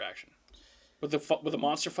monster action? With the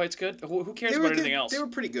monster fights good? Who cares about anything else? They were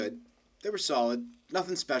pretty good. They were solid.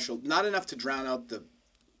 Nothing special. Not enough to drown out the.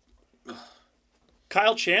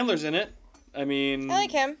 Kyle Chandler's in it. I mean, I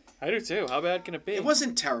like him. I do too. How bad can it be? It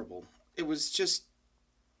wasn't terrible. It was just.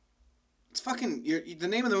 It's fucking. The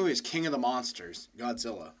name of the movie is King of the Monsters,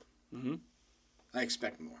 Godzilla. Mm-hmm. I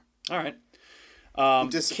expect more. All right.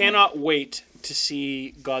 Disappointed. Cannot wait to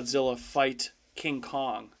see Godzilla fight King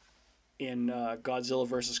Kong in Godzilla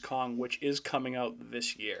vs. Kong, which is coming out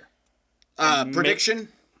this year. Prediction: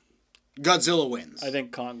 Godzilla wins. I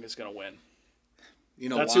think Kong is going to win. You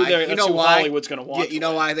know That's why? who they're- you that's know who why? Hollywood's gonna want Yeah, to you know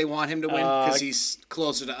win. why they want him to win? Because he's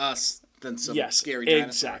closer to us than some Yes, scary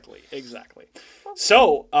dinosaur. exactly.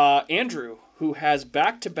 So, Andrew, who has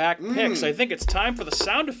back-to-back picks, I think it's time for the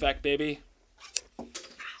sound effect, baby.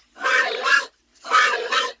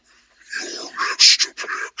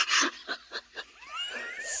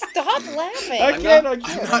 Stop laughing. I'm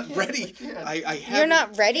not ready. I haven't. You're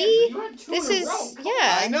not ready? This is,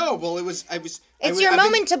 yeah. I know. Well, It's your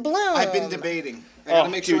moment to bloom. I've been debating. I gotta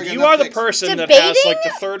make sure I Dude, get you enough are the picks. person that Debating? has like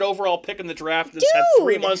the third overall pick in the draft that's had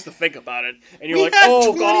 3 Dude. months to think about it, and you're We like, had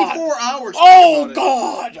oh 24 god, hours. to oh think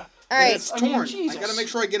about it. god. All And right. it's I mean, torn. Jesus. I gotta make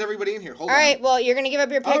sure I get everybody in here. Hold All on. right, well, you're going to give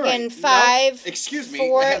up your pick All right. in No, 5, excuse me.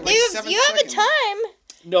 4. I had like you 7 have a seconds. time.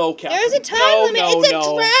 No, Catherine. There's a time no, limit. No, it's a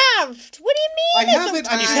no. draft. What do you mean? I there's haven't-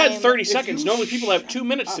 some I mean, You time? had 30 If seconds. you Normally people have 2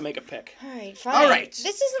 minutes to make a pick. All right, fine. All right.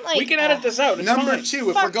 This isn't like We can edit this out. It's Number fine. 2, if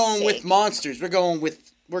we're Fuck's going with sake. monsters, we're going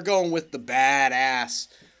with the badass.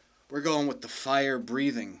 We're going with the fire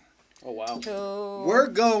breathing. Oh wow. Oh. We're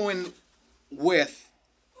going with,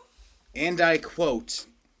 and I quote,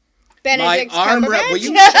 Benedict my arm Cumberbatch? will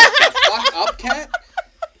you shut the fuck up, Cat?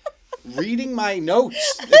 Reading my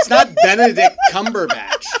notes. It's not Benedict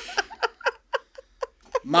Cumberbatch.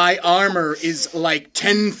 My armor is like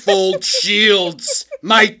tenfold shields.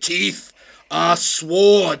 My teeth are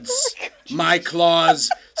swords. My claws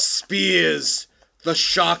spears. The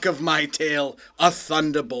shock of my tail a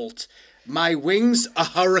thunderbolt. My wings a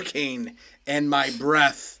hurricane. And my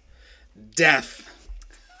breath death.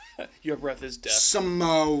 Your breath is death.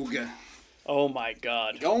 Smog. Oh my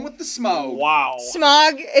god. Going with the smog. Wow.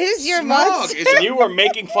 Smog is your Smog monster. is You were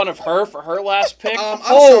making fun of her for her last pick? I'm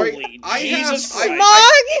Holy sorry. I have- Jesus I-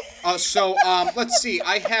 Christ. Smog? Let's see.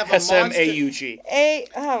 I have a S-M-A-U-G.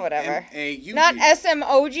 Whatever. M-A-U-G. Not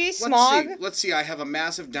SMOG, smog. Let's see. I have a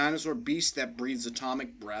massive dinosaur beast that breathes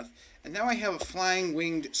atomic breath, and now I have a flying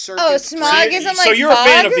winged serpent. Oh, smog isn't So like you're a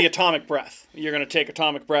fan fog? of the atomic breath. You're going to take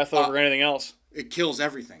atomic breath over anything else. It kills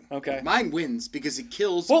everything. Okay. Mine wins because it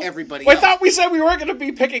kills Well, everybody I else. thought we said we weren't going to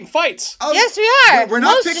be picking fights. Oh, Yes, we are. We're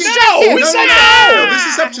not Most picking. destructive. No, we said no.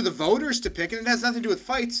 This is up to the voters to pick, and it has nothing to do with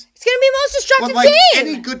fights. It's going to be most destructive But like team.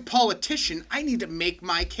 any good politician, I need to make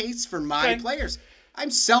my case for my Okay. players.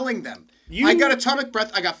 I'm selling them. You- I got atomic breath.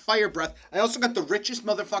 I got fire breath. I also got the richest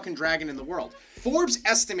motherfucking dragon in the world. Forbes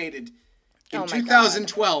estimated in Oh my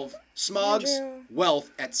 2012 Smog's Andrew. wealth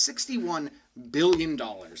at $61 billion.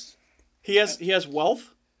 He has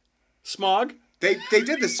wealth? Smog? They did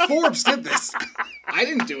this. Forbes did this. I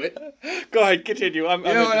didn't do it. Go ahead, continue. I'm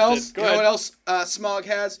You know what else? interested. Go You know ahead. what else? Smog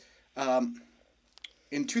has.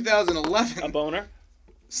 In 2011, A boner?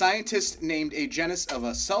 scientists named a genus of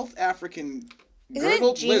a South African Isn't it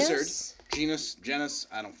girdled genus? lizard. Genus,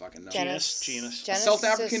 I don't fucking know. Genus. A South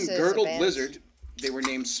African Genesis is a girdled band. lizard. They were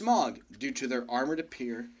named Smog due to their armored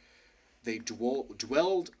appear. They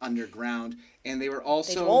dwelled underground, and they were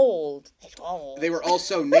also they were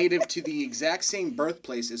also native to the exact same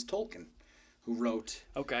birthplace as Tolkien, who wrote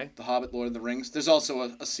Okay. The Hobbit, Lord of the Rings. There's also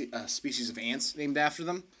a species of ants named after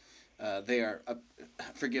them. They are,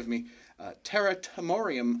 forgive me,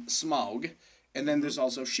 Terratomorium smog, and then there's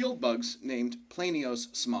also shield bugs named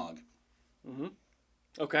Planios smog.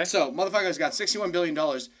 Okay. So, motherfuckers got $61 billion.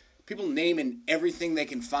 People naming everything they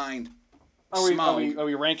can find. Are we Smog.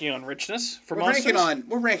 ranking on richness for We're monsters?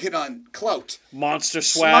 ranking on clout. Monster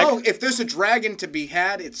swag. Smog. If there's a dragon to be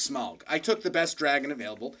had, it's Smog. I took the best dragon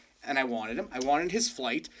available, and I wanted him. I wanted his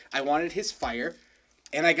flight. I wanted his fire,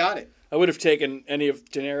 and I got it. I would have taken any of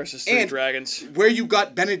Daenerys' three And dragons. where you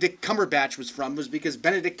got Benedict Cumberbatch was because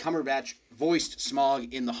Benedict Cumberbatch voiced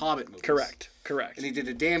Smog in the Hobbit movies. Correct. And he did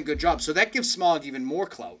a damn good job. So that gives Smog even more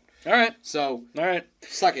clout. All right. So, All right.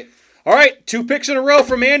 suck it. All right. 2 picks in a row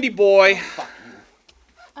from Andy boy.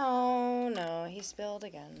 Oh, no. He spilled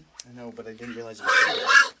again. I know, but I didn't realize it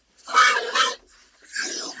was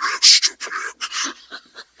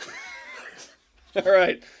All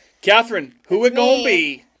right. Catherine, who it gonna me.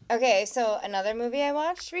 be? Okay, so another movie I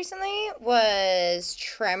watched recently was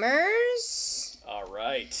Tremors. All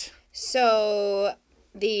right. So,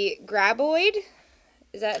 the Graboid.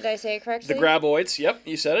 Did I say it correctly? The Graboids. Yep,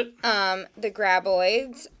 you said it. The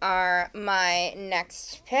Graboids are my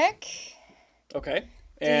next pick. Okay.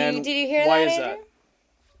 And did you hear why that, is Andrew? that?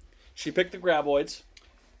 She picked the Graboids.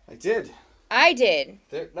 I did. I did.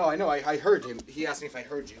 No, I know. I heard him. He asked me if I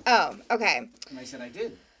heard you. Oh, okay. And I said I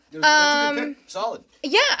did. That's a good pick. Solid.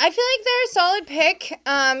 Yeah, I feel like they're a solid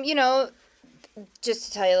pick. You know, just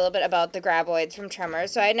to tell you a little bit about the graboids from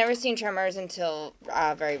Tremors. So I had never seen Tremors until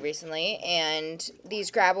very recently, and these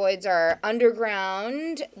graboids are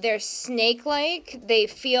underground. They're snake-like. They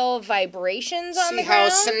feel vibrations on the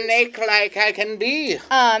ground. See how snake-like I can be.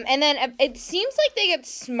 And then it seems like they get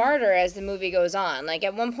smarter as the movie goes on. Like,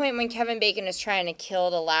 at one point when Kevin Bacon is trying to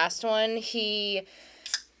kill the last one, he,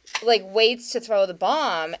 like, waits to throw the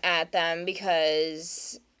bomb at them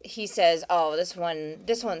because he says, oh, this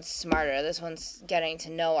one's smarter. This one's getting to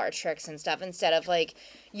know our tricks and stuff, instead of, like,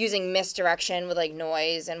 using misdirection with, like,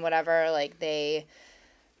 noise and whatever. Like, they,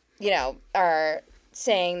 are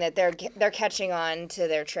saying that they're catching on to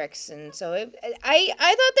their tricks. And so I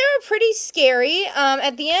thought they were pretty scary.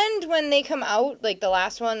 At the end, when they come out, like the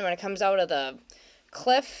last one, when it comes out of the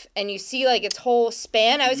cliff and you see like its whole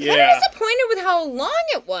span, I was kind of disappointed with how long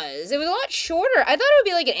it was. It was a lot shorter. I thought it would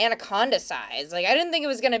be like an anaconda size. Like, I didn't think it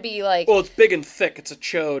was going to be like... Well, it's big and thick. It's a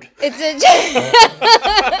chode. It's a...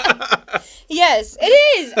 Yes, it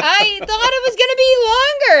is. I thought it was going to be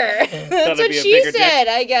longer. That's what she said,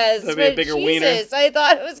 I guess. That'd be a bigger wiener. I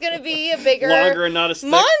thought it was going to be a bigger... Longer and not as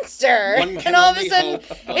thick. Monster. And all of a sudden,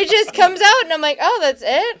 it just comes out and I'm like, oh, that's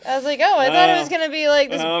it? I was like, oh, I thought it was going to be like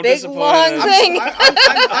this big, long thing.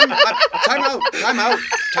 Time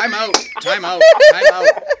out.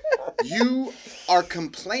 You are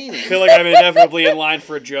complaining. I feel like I'm inevitably in line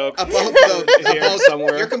for a joke.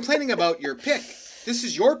 Somewhere. You're complaining about your pick. This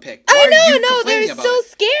is your pick. They're so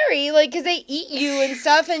scary, like, because they eat you and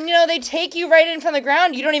stuff, and, they take you right in from the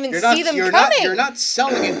ground. You don't even see them coming. You're not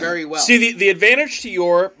selling it very well. See, the advantage to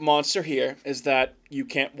your monster here is that you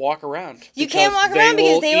can't walk around. You can't walk around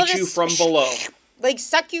because they will eat you from below. Like,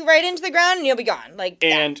 suck you right into the ground and you'll be gone. Like,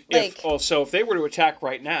 and if they were to attack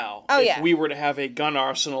right now, we were to have a gun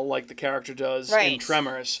arsenal like the character does in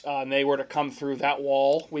Tremors, and they were to come through that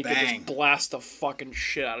wall, we could just blast the fucking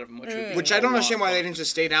shit out of them. Which I don't understand why they didn't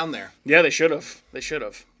just stay down there. Yeah, they should have.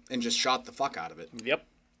 And just shot the fuck out of it. Yep.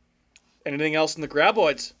 Anything else in the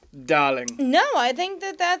graboids, darling? No, I think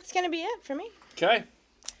that's going to be it for me. Okay.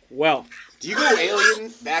 Well... Do you go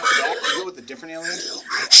alien back to back? Do you go with a different alien?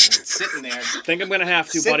 Sitting there. Think I'm gonna have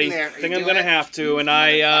to, buddy. Think I'm gonna have to. And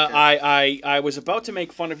I was about to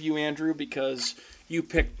make fun of you, Andrew, because you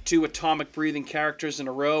picked 2 atomic breathing characters in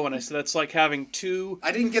a row, and I said that's like having 2.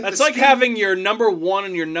 I didn't get. That's like having your number 1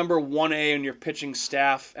 and your number 1A on your pitching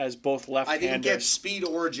staff as both left-handers. I didn't get speed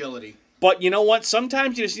or agility. But you know what?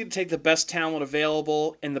 Sometimes you just need to take the best talent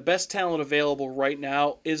available, and the best talent available right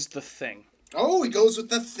now is The Thing. Oh, he goes with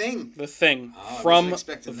The Thing. The Thing. From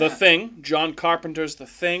The Thing, John Carpenter's The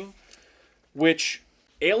Thing, which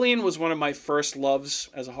Alien was one of my first loves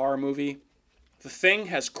as a horror movie. The Thing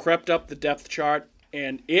has crept up the depth chart,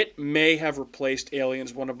 and it may have replaced Alien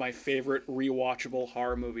as one of my favorite rewatchable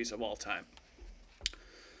horror movies of all time.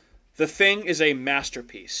 The Thing is a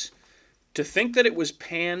masterpiece. To think that it was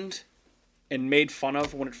panned and made fun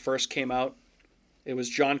of when it first came out. It was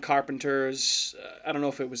John Carpenter's, I don't know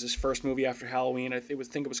if it was his first movie after Halloween. I think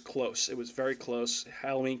it was close. It was very close.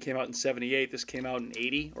 Halloween came out in 78. This came out in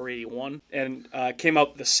 80 or 81. And came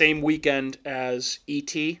out the same weekend as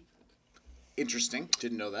E.T. Interesting.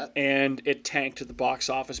 Didn't know that. And it tanked at the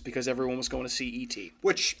box office because everyone was going to see E.T.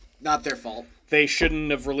 Which, not their fault. They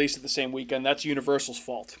shouldn't have released it the same weekend. That's Universal's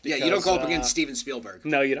fault. Because, yeah, you don't go up against Steven Spielberg.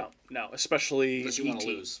 No, you don't. No, especially unless you want to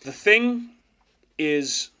lose. The Thing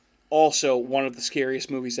is... also one of the scariest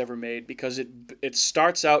movies ever made because it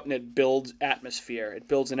starts out and it builds atmosphere. It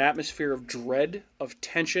builds an atmosphere of dread, of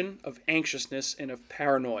tension, of anxiousness, and of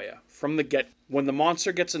paranoia from the get. When the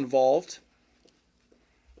monster gets involved,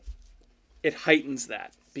 it heightens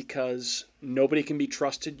that because nobody can be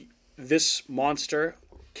trusted. This monster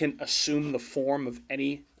can assume the form of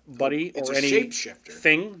anybody or any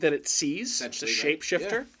thing that it sees. It's a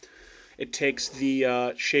shapeshifter. Yeah. It takes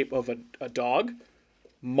the shape of a dog.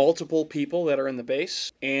 Multiple people that are in the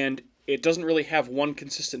base, and it doesn't really have one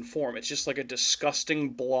consistent form. It's just like a disgusting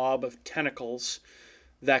blob of tentacles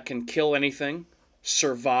that can kill anything,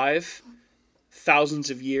 survive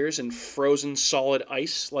thousands of years in frozen solid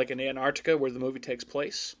ice like in Antarctica where the movie takes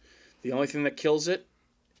place. The only thing that kills it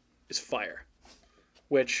is fire,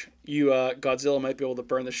 which Godzilla might be able to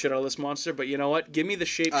burn the shit out of this monster, but you know what? Give me the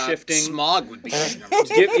shape-shifting... Smog would be...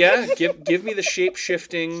 give me the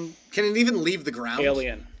shape-shifting... Can it even leave the ground?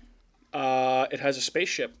 Alien. It has a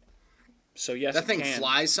spaceship. So yes, that thing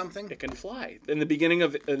flies something? It can fly. In the beginning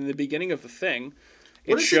of The Thing,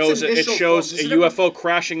 it shows a UFO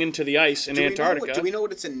crashing into the ice in Antarctica. Do we know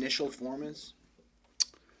what its initial form is?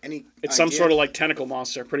 It's some sort of like tentacle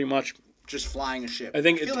monster, pretty much. Just flying a ship. I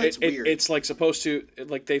think it's like supposed to,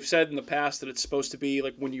 like they've said in the past that it's supposed to be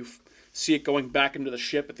like when you see it going back into the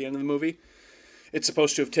ship at the end of the movie. It's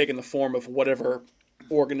supposed to have taken the form of whatever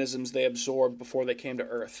organisms they absorbed before they came to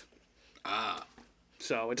Earth.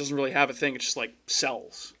 So it doesn't really have a thing. It's just like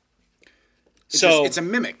cells. It's a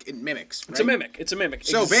mimic. It mimics. Right? It's a mimic.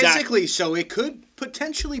 So Exactly. basically, it could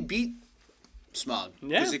potentially beat Smog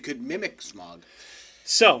because Yeah. it could mimic Smog.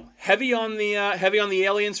 So heavy on the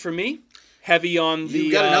aliens for me. Heavy on the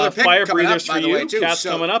You got another pick fire coming up, breathers by for the you. way, too. Cat's So-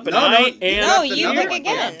 coming up, and No, I no, am No, the you other pick one.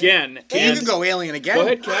 again. again. You And can go alien again. go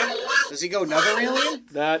ahead, Cat. Does he go another alien?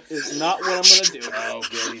 That is not what I'm gonna do. Oh,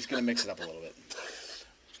 good. He's gonna mix it up a little bit.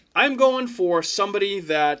 I'm going for somebody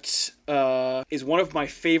that is one of my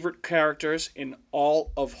favorite characters in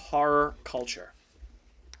all of horror culture.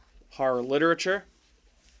 Horror literature,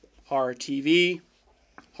 horror TV,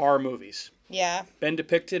 horror movies. Yeah. Been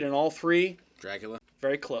depicted in all three. Dracula.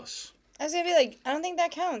 Very close. I was gonna be like, I don't think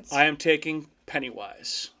that counts. I am taking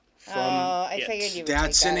Pennywise from I It. figured you would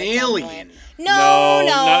That's take an that at some alien. point. No, No,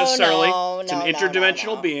 not necessarily. No, It's an no, no,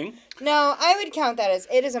 interdimensional no. being. No, I would count that as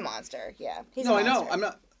it is a monster. Yeah, he's No, a I monster. know. I'm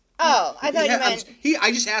not. Oh, I thought you meant.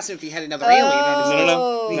 I just asked him if he had another alien.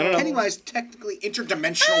 Oh. No. Pennywise technically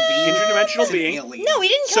interdimensional being. Interdimensional It's an being. alien. No, he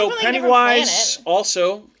didn't come So from like a different Pennywise planet.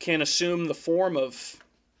 also can assume the form of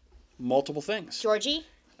multiple things. Georgie.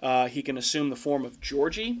 He can assume the form of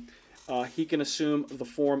Georgie. He can assume the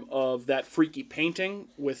form of that freaky painting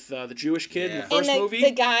with the Jewish kid in the Yeah. first and the, movie.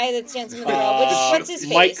 the guy that's dancing with the girl. What's his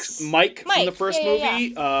face? Mike from the Mike, first yeah.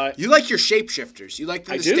 movie. You like your shapeshifters. You like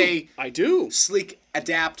them I to do. stay I do. sleek,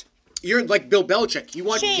 adapt. You're like Bill Belichick. You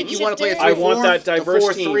want to play a Shapeshifter. 3-4? I want that diverse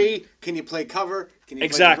the team. 4-3. Can you play cover? Can you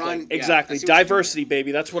Exactly. play run? Yeah, Exactly. I see what you mean. Diversity,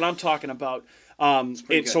 baby. That's what I'm talking about.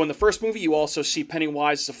 pretty So good. in the first movie, you also see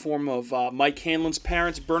Pennywise as a form of Mike Hanlon's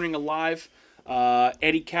parents burning alive.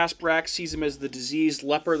 Eddie Kaspbrak sees him as the diseased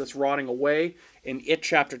leper that's rotting away. In It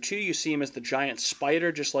Chapter 2, you see him as the giant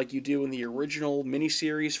spider, just like you do in the original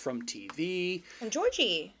miniseries from TV. And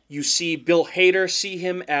Georgie. You see Bill Hader see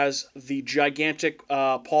him as the gigantic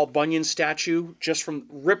Paul Bunyan statue, just from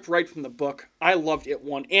ripped right from the book. I loved It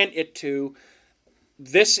 1 and It 2.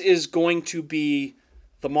 This is going to be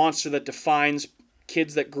the monster that defines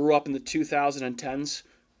kids that grew up in the 2010s.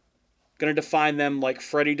 Going to define them like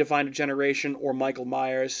Freddy defined a generation or Michael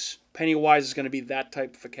Myers. Pennywise is going to be that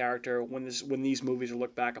type of a character when these movies are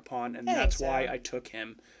looked back upon, and I think that's so. why I took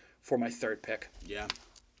him for my third pick. Yeah.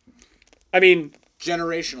 I mean,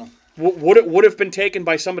 Generational. would have been taken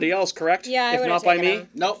by somebody else, correct? Yeah, I if would've not by taken me. him.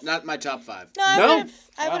 Nope, not my top 5. No, I No.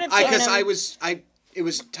 would have taken Because him. it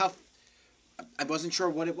was tough. I wasn't sure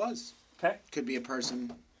what it was. Okay. Could be a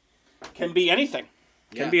person. Can be anything.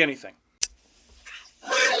 Can Yeah. be anything.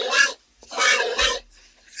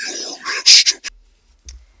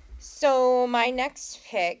 So my next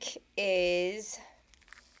pick is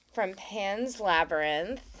from Pan's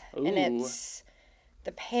Labyrinth, and Ooh. it's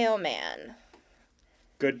the Pale Man.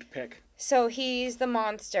 Good pick. So he's the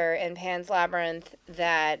monster in Pan's Labyrinth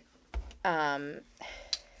that,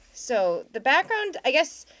 so the background, I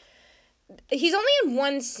guess, he's only in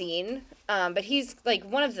one scene, but he's like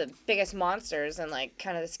one of the biggest monsters and like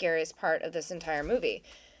kind of the scariest part of this entire movie.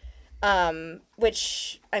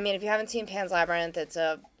 Which, I mean, if you haven't seen Pan's Labyrinth, it's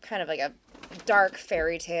a kind of like a dark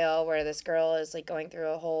fairy tale where this girl is like going through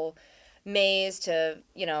a whole maze to,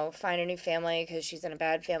 find a new family because she's in a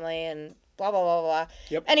bad family and blah, blah, blah, blah.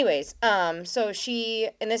 Yep. Anyways, so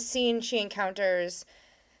in this scene, she encounters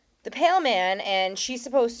the Pale Man, and she's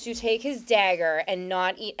supposed to take his dagger and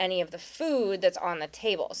not eat any of the food that's on the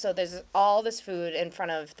table. So there's all this food in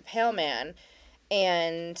front of the Pale Man,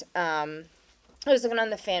 and, I was looking on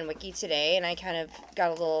the fan wiki today, and I kind of got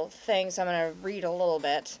a little thing, so I'm going to read a little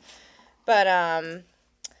bit. But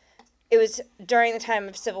it was during the time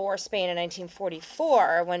of Civil War Spain in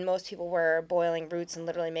 1944, when most people were boiling roots and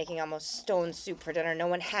literally making almost stone soup for dinner. No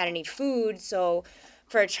one had any food, so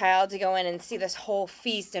for a child to go in and see this whole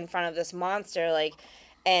feast in front of this monster,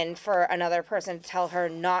 and for another person to tell her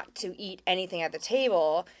not to eat anything at the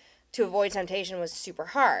table to avoid temptation was super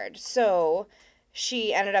hard. So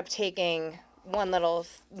she ended up taking one little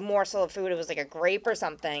morsel of food. It was like a grape or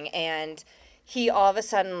something, and he all of a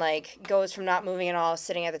sudden goes from not moving at all,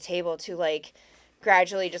 sitting at the table, to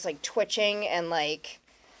gradually just twitching, and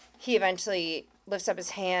he eventually lifts up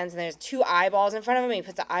his hands, and there's 2 eyeballs in front of him. He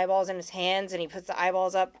puts the eyeballs in his hands, and he puts the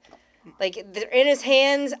eyeballs up they're in his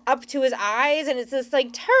hands up to his eyes, and it's this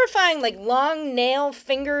terrifying long nail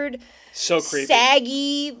fingered So creepy.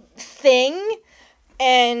 saggy thing.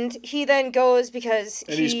 And he then goes because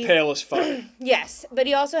And he's pale as fuck. Yes, but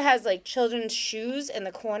he also has children's shoes in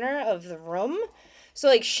the corner of the room.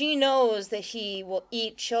 So she knows that he will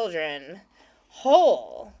eat children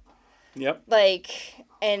whole. Yep.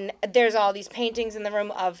 and there's all these paintings in the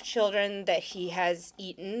room of children that he has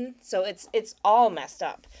eaten. So it's all messed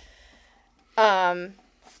up.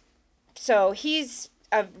 So he's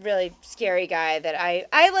a really scary guy that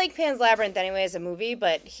I like Pan's Labyrinth anyway as a movie,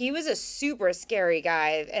 but he was a super scary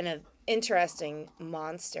guy and an interesting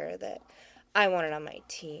monster that I wanted on my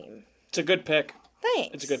team. It's a good pick.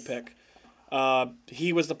 Thanks. It's a good pick.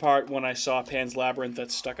 He was the part when I saw Pan's Labyrinth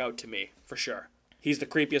that stuck out to me, for sure. He's the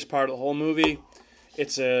creepiest part of the whole movie.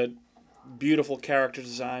 It's a beautiful character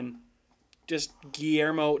design. Just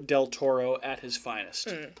Guillermo del Toro at his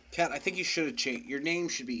finest. Kat, I think you should have changed. Your name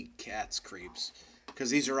should be Cat's Creeps. Because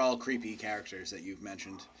these are all creepy characters that you've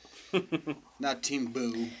mentioned. Not Team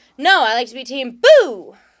Boo. No, I like to be Team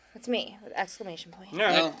Boo! That's me, with exclamation point. All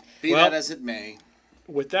right. Well, be that as it may.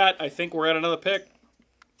 With that, I think we're at another pick.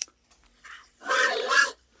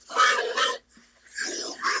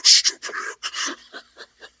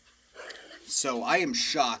 So I am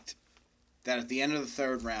shocked that at the end of the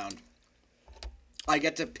third round, I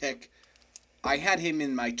get to pick. I had him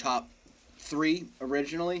in my top 3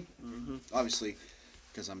 originally, obviously,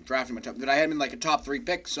 because I'm drafting my top. But I had him in like a top 3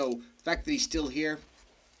 pick. So the fact that he's still here,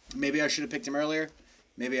 maybe I should have picked him earlier.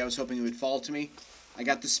 Maybe I was hoping he would fall to me. I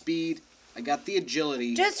got the speed. I got the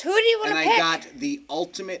agility. Just who do you want and to pick? I got the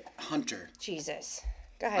ultimate hunter. Jesus.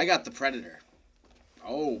 Go ahead. I got the Predator.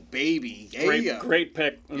 Oh, baby. Yeah. Great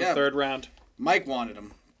pick in the third round. Mike wanted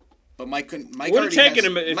him, but Mike couldn't. Mike Would have already taken has,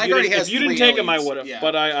 him if Mike you already didn't, has if you didn't 3 take him. I aliens. would have, Yeah.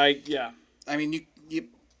 but I. I mean, you.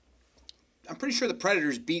 I'm pretty sure the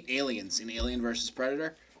Predators beat Aliens in Alien versus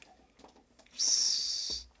Predator.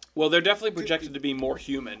 Well, they're definitely projected to be more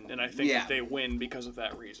human, and I think Yeah. that they win because of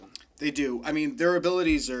that reason. They do. I mean, their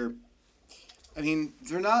abilities are. I mean,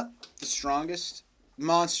 they're not the strongest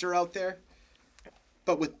monster out there,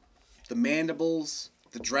 but with the mandibles,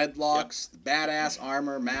 the dreadlocks, the badass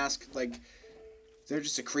armor, mask, like, they're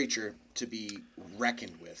just a creature to be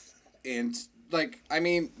reckoned with. And, like, I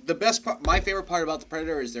mean, the best part, my favorite part about the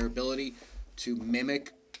Predator is their ability to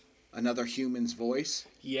mimic another human's voice.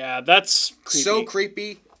 Yeah, that's creepy. So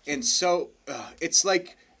creepy and so, it's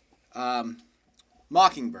like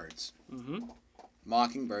mockingbirds. Mm-hmm.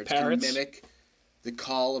 Mockingbirds Parrots. can mimic the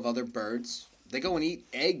call of other birds. They go and eat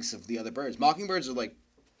eggs of the other birds. Mockingbirds are like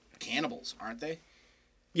cannibals, aren't they?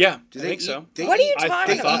 Yeah, Do I they think eat- so. they What are you eat-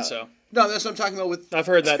 talking I about? thought so. No, that's what I'm talking about with I've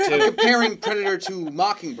heard that too. comparing Predator to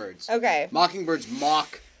mockingbirds. Okay. Mockingbirds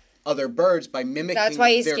mock other birds by mimicking That's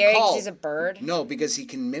why he's their scary because call. he's a bird? No, because he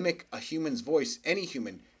can mimic a human's voice, any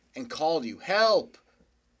human, and call you, help!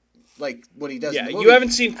 Like what he does Yeah, in the movie. you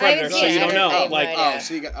haven't seen Predator, haven't so seen you it. don't I know. have no Like, idea. Oh,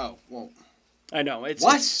 so you got... Oh, well... I know. It's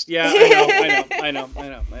What? it's- yeah, I know.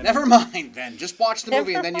 Never mind, then. Just watch the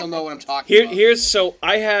movie and then you'll know what I'm talking about. Here's so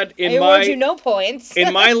I had I in award my you no points.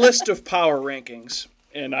 in my list of power rankings,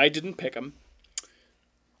 and I didn't pick them.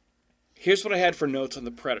 Here's what I had for notes on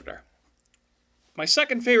the Predator. My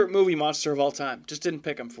second favorite movie monster of all time. Just didn't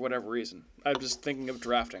pick him for whatever reason. I was just thinking of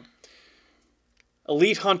drafting.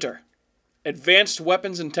 Elite Hunter. Advanced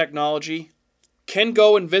weapons and technology. Can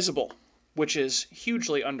go invisible, which is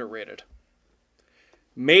hugely underrated.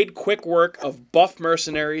 Made quick work of buff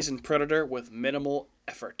mercenaries and Predator with minimal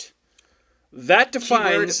effort. That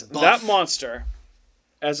defines Keyword, buff. that monster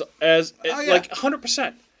as yeah. like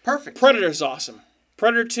 100%. Perfect. Predator's awesome.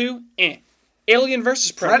 Predator 2, Alien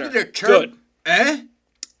versus Predator, Predator good.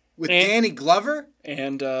 With Eh. Danny Glover?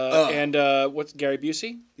 And what's Gary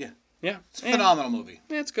Busey? Yeah. Yeah, It's a phenomenal movie.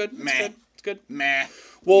 Yeah, it's good. It's Meh. good. It's good. Meh.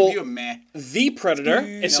 Well, Give you a meh. The Predator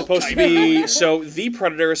is No, supposed to kind be The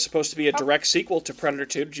Predator is supposed to be a direct sequel to Predator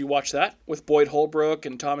 2. Did you watch that with Boyd Holbrook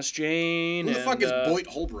and Thomas Jane? Who the fuck is and, Boyd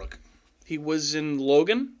Holbrook? He was in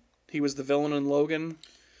Logan. He was the villain in Logan.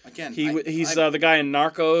 Again, He's the guy in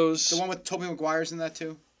Narcos. the one with Tobey Maguire's in that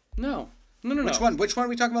too. No. Which one? Which one are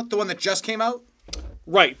we talking about? The one that just came out?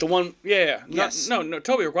 Right, the one. Yeah. Yes. No.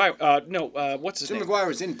 Tobey Maguire. What's his Tobey name? Maguire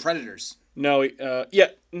was in Predators. No. Yeah.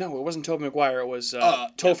 No, it wasn't Tobey Maguire. It was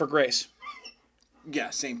Topher Grace. Yeah,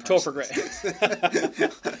 same person. Topher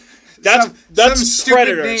Grace. That's some stupid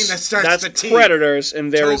Predators. name that starts That's with a T. Predators,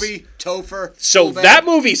 and there's Toby, Topher. so Tobey. that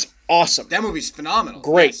movie's awesome. That movie's phenomenal.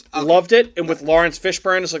 Great, Yes. Okay. loved it. And with Lawrence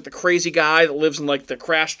Fishburne as like the crazy guy that lives in like the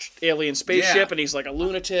crashed alien spaceship, Yeah. and he's like a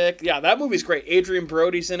lunatic. Yeah, that movie's great. Adrian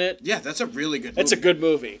Brody's in it. Yeah, that's a really good movie. It's a good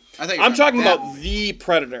movie. I thought you were I'm talking talking about The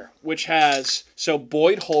Predator, which has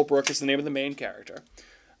Boyd Holbrook is the name of the main character.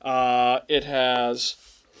 It has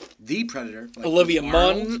the Predator. Like Olivia with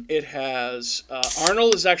Arnold. Munn. It has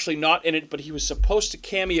Arnold is actually not in it, but he was supposed to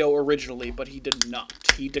cameo originally, but he did not.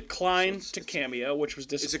 He declined to cameo, which was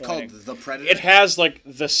Is it disappointing. called The Predator? It has like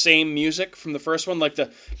the same music from the first one, like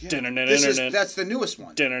the That's the newest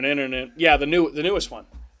one. yeah, the newest one.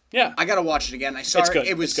 Yeah, I gotta watch it again. I saw It's it. good.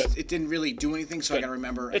 It was. It's good. It didn't really do anything, so I gotta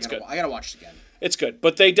remember. It's good. I gotta watch it again. it's good,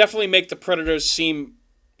 but they definitely make the Predators seem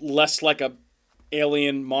less like a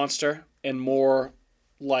alien monster and more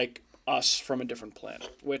like us from a different planet,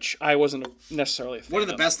 which I wasn't necessarily a fan One of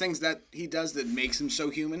the best things that he does that makes him so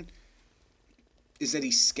human is that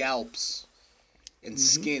he scalps and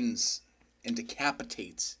skins and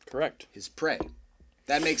decapitates Correct. his prey.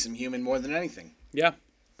 That makes him human more than anything. Yeah.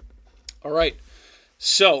 All right.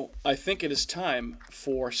 So I think it is time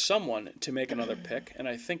for someone to make another pick, and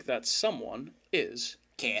I think that someone is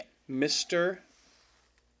Cat. Mr.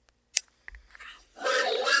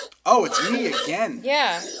 Oh, it's me again.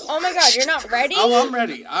 Yeah. Oh my God, you're not ready? Oh, I'm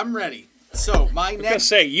ready. I'm ready. So my I was gonna next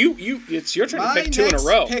say it's your turn to my pick two in a next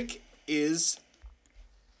row. pick is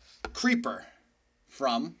Creeper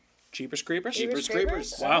from Jeepers Creepers. Jeepers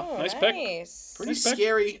Creepers. Wow, Oh, nice pick. nice. pretty Nice pick.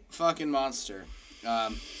 scary fucking monster.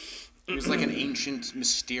 He was like an ancient,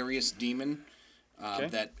 mysterious demon Okay.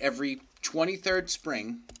 that every 23rd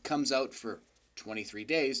spring comes out for 23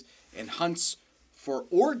 days and hunts for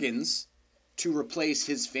organs to replace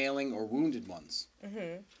his failing or wounded ones.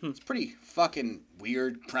 It's a pretty fucking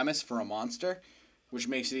weird premise for a monster, which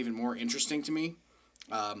makes it even more interesting to me.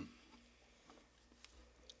 I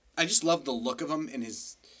just love the look of him and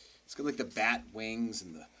he's got like the bat wings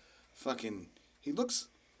and the fucking, he looks,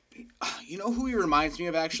 you know who he reminds me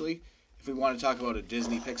of actually? If we want to talk about a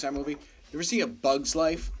Disney Pixar movie, you ever see A Bug's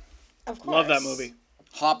Life? Of course. Love that movie.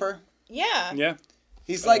 Hopper? Yeah. Yeah.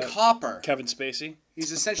 He's like Hopper. Kevin Spacey.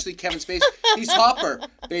 He's essentially Kevin Spacey. He's Hopper,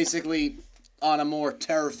 basically, on a more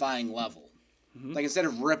terrifying level. Like, instead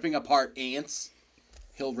of ripping apart ants,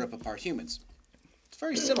 he'll rip apart humans. It's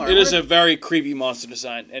very similar. It is a very creepy monster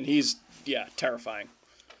design, and he's terrifying.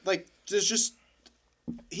 Like, there's just...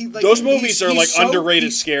 Those movies are, like,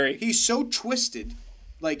 underrated scary. He's so twisted.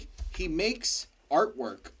 Like, he makes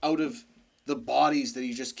artwork out of the bodies that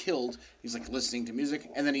he just killed. He's, like, listening to music,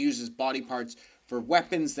 and then he uses body parts for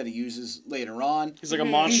weapons that he uses later on. He's like a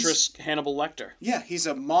monstrous Hannibal Lecter. Yeah, he's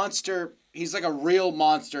a monster. He's like a real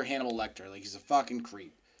monster Hannibal Lecter. Like, he's a fucking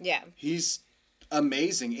creep. Yeah. He's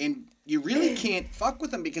amazing, and you really can't fuck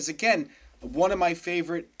with him because, again, one of my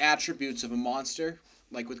favorite attributes of a monster,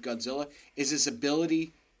 like with Godzilla, is his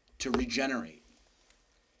ability to regenerate.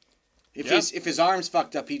 If his arm's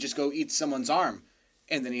fucked up, he just go eat someone's arm,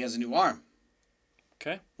 and then he has a new arm.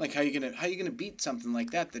 Okay. Like, how you gonna beat something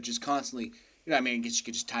like that just constantly? You know, I mean, I guess you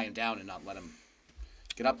could just tie him down and not let him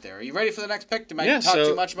get up there. Are you ready for the next pick? Did I talk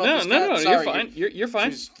too much about this? No, Sorry, you're fine. You're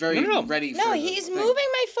fine. She's very no. ready. No, for he's the moving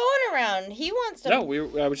my phone around. He wants to. No,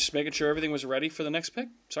 I was just making sure everything was ready for the next pick.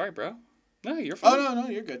 Sorry, bro. No, you're fine. Oh no,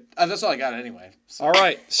 you're good. That's all I got anyway. So. All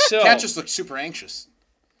right, so Cat just looks super anxious.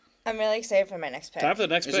 I'm really excited for my next pick. time for the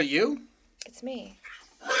next Is pick. it you? It's me.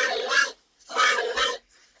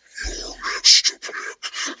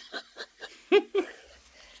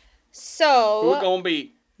 So, Who it gonna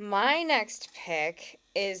be? my next pick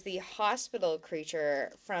is the hospital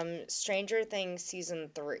creature from Stranger Things season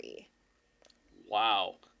 3.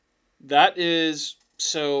 Wow, that is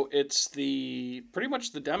so. It's pretty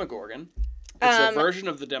much the Demogorgon. It's a version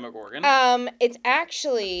of the Demogorgon. It's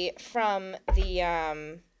actually from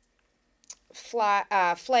the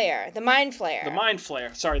Flare, the Mind Flare. The Mind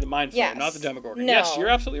Flare. Sorry, the Mind Flare, Yes. not the Demogorgon. No. Yes, you're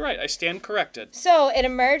absolutely right. I stand corrected. So it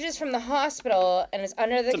emerges from the hospital and is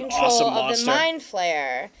under the It's an control awesome of monster. the Mind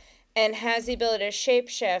Flare and has the ability to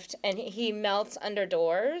shapeshift, and he melts under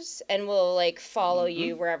doors and will like follow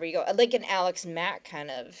you wherever you go. Like an Alex Mack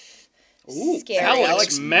kind of scary.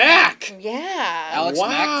 Alex Mack. Yeah. Alex Mack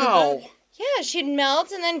did Wow. that? Yeah, she'd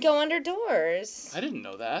melt and then go under doors. I didn't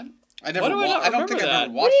know that. I never. Why do I not I don't think remember I've that?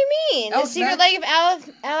 ever What watched. do you mean? Alex The Secret Mack? Life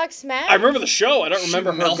of Alex Mack? I remember the show. I don't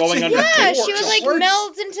remember her melted. going under Yeah, doors. she would like Doors?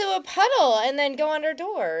 melt into a puddle and then go under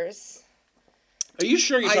doors. Are you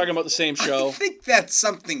sure you're I- talking about the same show? I think that's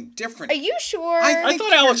something different. Are you sure? I I think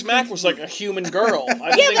thought Alex Mack was like a human girl.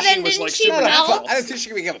 I didn't think but she then was didn't like she super melt? natural. I don't think she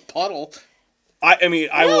can become a puddle. I mean,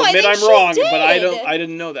 I No, will I admit think I'm she wrong, did. but I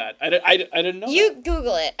didn't know that. I didn't know You that.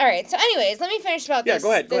 Google it. All right. So, anyways, let me finish about Yeah, this. go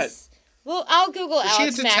ahead, go this Well, I'll Google Is she a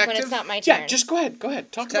Alex Mack when it's detective? not my turn. Yeah, just go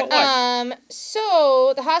ahead. Talk about why.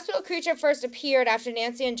 So the hospital creature first appeared after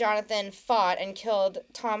Nancy and Jonathan fought and killed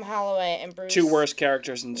Tom Holloway and Bruce. Two worst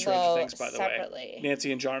characters in Stranger Lowe Things, by the separately. way.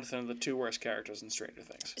 Nancy and Jonathan are the two worst characters in Stranger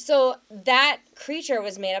Things. So that creature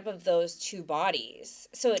was made up of those two bodies.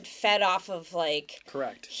 So it fed off of like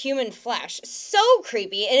Correct. human flesh. So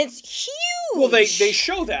creepy, and it's huge. Well, they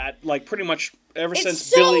show that like pretty much ever It's since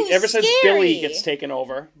so Billy scary. gets taken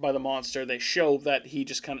over by the monster. They show that he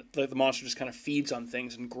just kind of the monster just kind of feeds on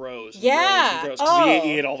things and grows. And Yeah. grows and grows. 'Cause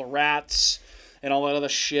he Oh. ate all the rats and all that other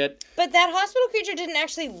shit. But that hospital creature didn't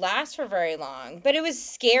actually last for very long. But it was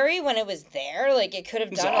scary when it was there. Like it could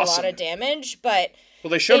have done a awesome. lot of damage, but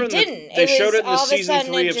Well, they showed It it. didn't. They It showed was it in the all of a season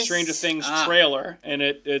sudden 3 it of just- Stranger Things trailer, and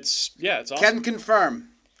it's awesome. Can confirm.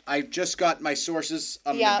 I just got my sources.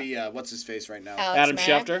 I'm Yeah. gonna be what's his face right now? Alex Adam Mack.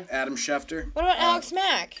 Schefter. Adam Schefter. What about Alex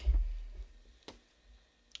Mack?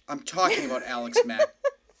 I'm talking about Alex Mack.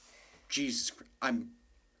 Jesus Christ. I'm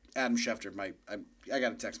Adam Schefter. I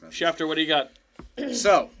got a text message. Schefter, what do you got?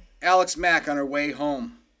 So, Alex Mack on her way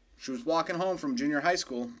home. She was walking home from junior high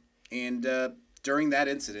school, and during that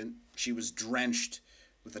incident, she was drenched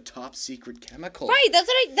with a top secret chemical. Right,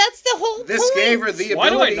 that's the whole This point. gave her the Why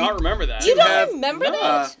do I ability not remember that? You have- don't remember no.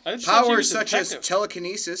 that? I just thought she powers was a such as detective.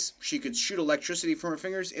 telekinesis. She could shoot electricity from her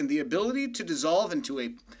fingers, and the ability to dissolve into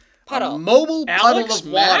a Puddle. mobile puddle Alex of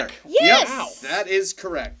water. Mack? Yes! Yep, that is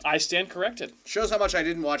correct. I stand corrected. Shows how much I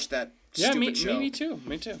didn't watch that Yeah, stupid show. me too.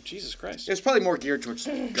 Me too. Jesus Christ. It's probably more geared towards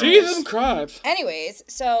girls. Jesus Christ. Anyways,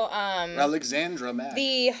 so Alexandra Mack.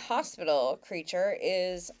 the hospital creature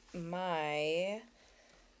is my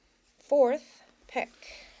fourth pick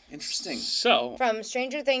Interesting. So, from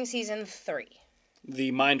Stranger Things season 3.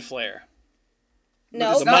 the Mind Flayer.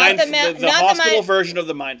 No, The, not mind, the the not hospital the mind. version of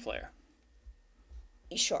the Mind Flayer.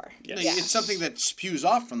 Sure. Yes. Yeah. It's something that spews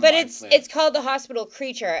off from the But mind it's flayer. it's called the hospital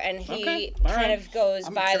creature, and he Okay, all kind right. of goes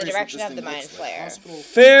I'm by the curious what direction this of the thing mind looks like. flayer. Hospital-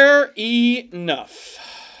 Fair enough.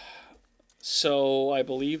 So, I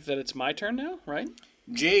believe that it's my turn now, right?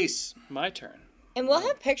 Jace, My turn. And we'll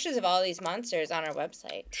have pictures of all these monsters on our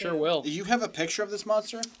website. Too. Sure will. do you have a picture of this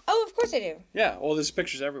monster? Oh, of course I do. Yeah, well, there's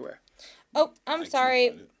pictures everywhere. Oh, I'm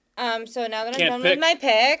sorry. find So now that I'm Can't done pick. with my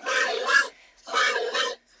pick,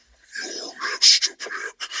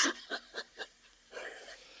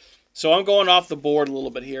 So I'm going off the board a little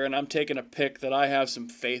bit here, and I'm taking a pick that I have some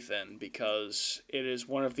faith in because it is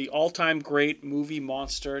one of the all-time great movie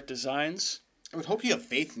monster designs. I would hope you have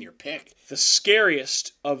faith in your pick. The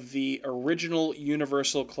scariest of the original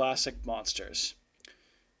Universal classic monsters.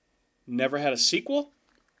 Never had a sequel,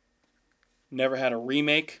 never had a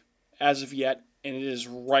remake as of yet, and it is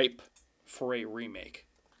ripe for a remake.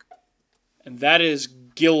 And that is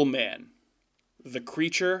Gillman, the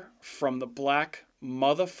creature from the black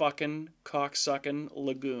motherfucking cocksucking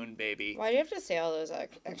lagoon, baby. why do you have to say all those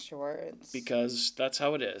extra words? Because that's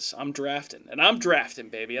how it is. I'm drafting,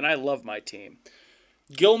 baby, and I love my team.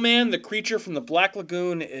 Gillman, the creature from the Black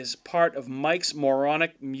Lagoon, is part of Mike's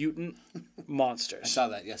moronic mutant I monsters. saw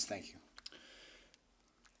that. Yes, thank you.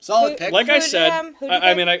 Solid pick. Like I said, who'd you I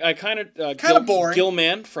pick? mean, I kind of Kinda boring.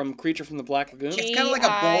 Gillman from Creature from the Black Lagoon. It's kind of like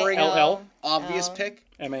a boring, LL. obvious pick.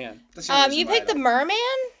 MAN. That's the only You reason why picked the I don't- merman?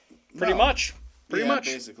 Pretty No. much. Pretty Yeah, much.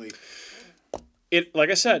 basically. It, like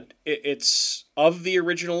I said, it's of the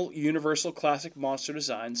original Universal classic monster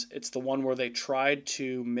designs. It's the one where they tried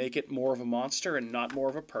to make it more of a monster and not more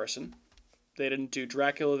of a person. They didn't do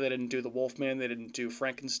Dracula. They didn't do the Wolfman. They didn't do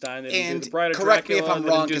Frankenstein. They didn't do And the Bride of correct Dracula. me if I'm they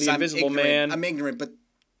wrong didn't do because the I'm Invisible ignorant. Man. I'm ignorant, but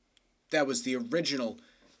that was the original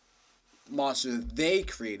monster that they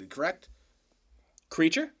created, correct?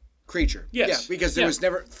 Creature? Creature. Yes. Yeah, because there Yeah. was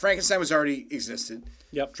never Frankenstein was already existed.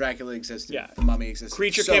 Yep. Dracula existed. Yeah. The Mummy existed.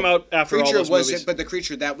 Creature came out after all Creature those was movies. it, but the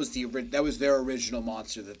Creature that was their original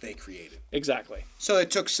monster that they created. Exactly. So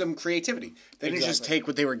it took some creativity. They didn't just Exactly. take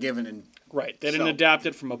what they were given and Right. They didn't So- adapt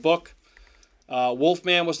it from a book.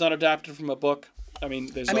 Wolfman was not adapted from a book. I mean,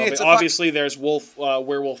 there's it's a obviously there's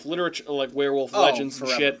werewolf literature, like werewolf legends and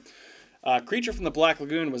forever. shit. Creature from the Black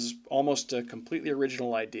Lagoon was almost a completely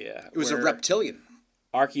original idea. it was a where reptilian.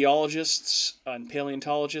 Archaeologists and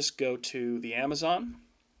paleontologists go to the Amazon.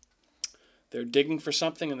 They're digging for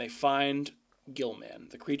something and they find Gillman,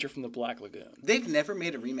 the creature from the Black Lagoon. They've never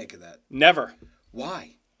made a remake of that. Never.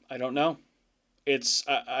 Why? I don't know. It's,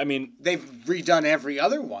 I mean, They've redone every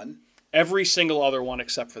other one every single other one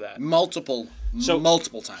except for that. multiple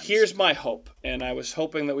times. Here's my hope, and I was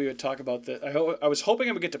hoping that we would talk about this. I was hoping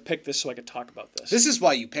I would get to pick this so I could talk about this. This is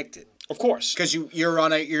why you picked it. Of course. Because you're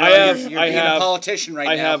being I a politician right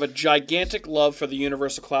I now. have a gigantic love for the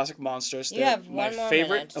Universal Classic Monsters. You They're have one my more favorite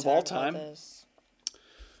minute to of all talk about time. this.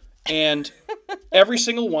 And every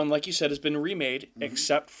single one, like you said, has been remade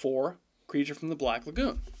except for Creature from the Black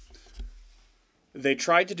Lagoon. They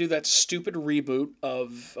tried to do that stupid reboot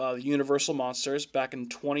of Universal Monsters back in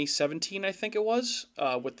 2017, I think it was,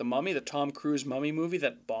 with The Mummy, the Tom Cruise Mummy movie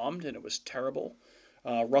that bombed, and it was terrible.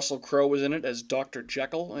 Russell Crowe was in it as Dr.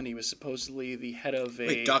 Jekyll, and he was supposedly the head of a...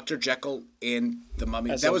 Wait, Dr. Jekyll and the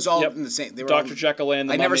Mummy. As That a- was all yep. in the same... They were Dr. all- Jekyll and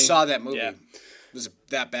the I Mummy. never saw that movie. Yeah. Was it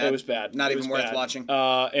that bad? It was bad. Not It even was worth bad. watching?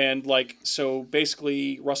 And, like, so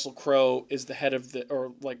basically Russell Crowe is the head of the...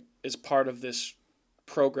 Or, like, is part of this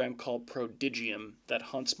program called Prodigium that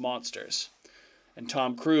hunts monsters. And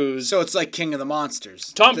Tom Cruise... So it's like King of the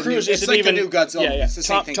Monsters. Tom The Cruise new, isn't it's like even the new Godzilla. Yeah, yeah. It's the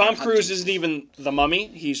same thing. Tom but Cruise hunting. isn't even the Mummy.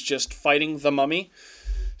 He's just fighting the Mummy.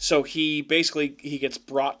 So he gets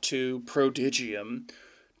brought to Prodigium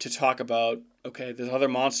to talk about, okay, there's other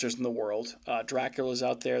monsters in the world. Dracula's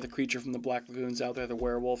out there, the Creature from the Black Lagoon's out there, the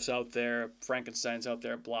werewolf's out there, Frankenstein's out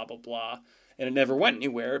there, blah blah blah. And it never went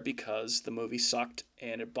anywhere because the movie sucked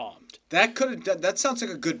and it bombed. That sounds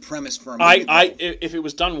like a good premise for a movie. If it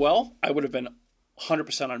was done well, I would have been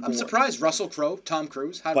 100% on board. I'm surprised. Russell Crowe, Tom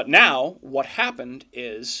Cruise. But now, what happened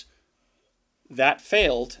is that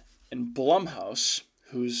failed, and Blumhouse,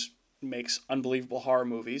 who makes unbelievable horror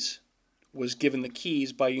movies, was given the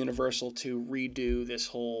keys by Universal to redo this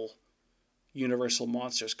whole Universal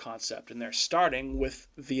Monsters concept. And they're starting with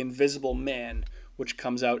The Invisible Man, which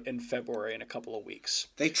comes out in February in a couple of weeks.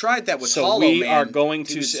 They tried that with So Hollow we Man. are going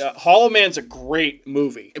to see... Hollow Man's a great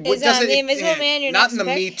movie. What Is does The Invisible Man your Not next in the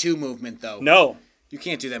pick? Me Too movement, though. No. You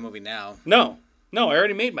can't do that movie now. No, I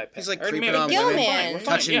already made my pick. He's like I already creeping made my on pick. women, Gilman. We're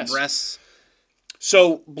fine, touching yes. breasts.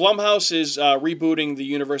 So Blumhouse is rebooting the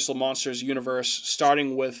Universal Monsters universe,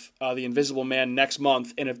 starting with The Invisible Man next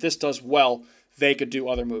month. And if this does well, they could do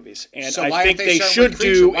other movies. And So I why think don't they they start should with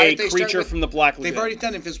Creature? do Why a don't they start Creature with- from the Black Lagoon. They've already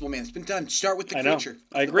done Invisible Man. It's been done. Start with the I know. Creature.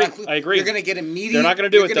 I agree. The Black- I agree. You're going to get immediate. They're not gonna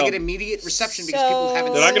do you're it, gonna though. get immediate reception because people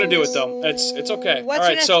haven't. They're not seen going to do it. it though. It's okay. What's All your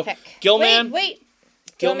right, next so pick? Gilman. Wait.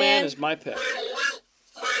 Gilman is my pick.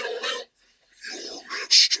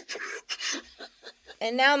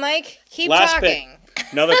 And now, Mike, keep Last talking.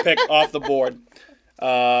 pick. Another pick off the board.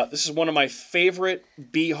 This is one of my favorite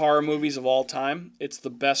B horror movies of all time. It's the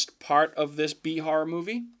best part of this B horror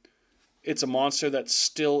movie. It's a monster that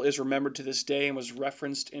still is remembered to this day and was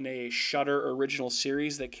referenced in a Shudder original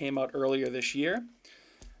series that came out earlier this year.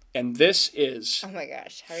 And this is Oh my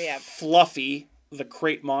gosh, hurry up. Fluffy, the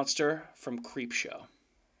crate monster from Creepshow,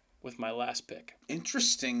 with my last pick.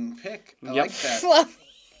 Interesting pick. I Yep. like that. Fluffy.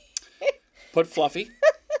 Put Fluffy.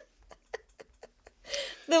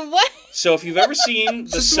 The what? So if you've ever seen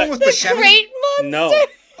Is the this the one with The Buscemi? great monster? No. Okay, No,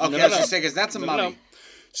 I was no. going to say, because that's a mummy. No.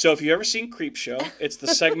 So if you've ever seen Creepshow, it's the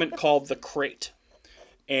segment called The Crate.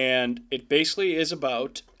 And it basically is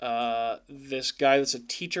about this guy that's a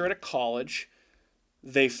teacher at a college.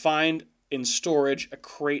 They find in storage a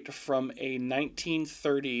crate from a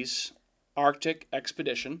 1930s Arctic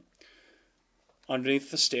expedition.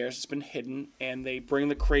 Underneath the stairs, it's been hidden, and they bring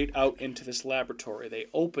the crate out into this laboratory. They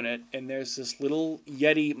open it, and there's this little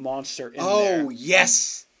Yeti monster in there. Oh,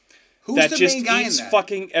 yes. Who's That the just main guy eats in that?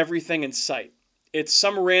 fucking everything in sight. It's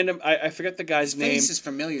some random. I forget the guy's name. Face is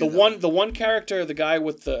familiar. The though. the one character, the guy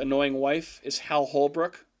with the annoying wife, is Hal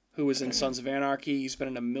Holbrook, who was in Sons of Anarchy. He's been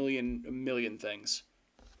in a million things.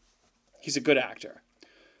 He's a good actor,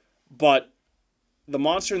 but the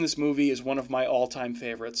monster in this movie is one of my all-time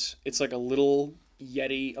favorites. It's like a little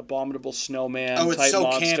Yeti, abominable snowman Oh, it's type so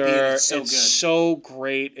monster. campy and it's so good. so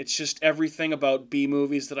great. It's just everything about B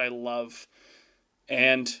movies that I love,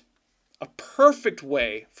 and a perfect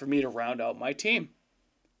way for me to round out my team.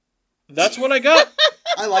 That's what I got.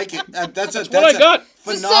 I like it. That's what I got. It's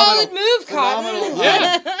a Phenomenal. solid move, Cotton. Phenomenal.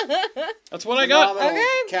 Yeah. That's what I got. Phenomenal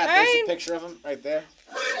Okay, cat. all There's right. a picture of him right there.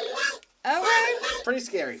 Okay. Pretty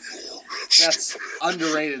scary. That's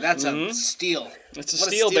underrated. That's a steal. It's a What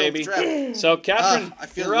steal, baby. trap. So, Catherine, I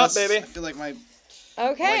feel you're less- up, I baby. feel like I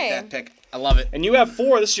Okay. like that pick. I love it. And you have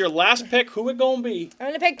 4. This is your last pick. Who it gonna be? I'm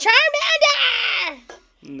gonna pick Charmander.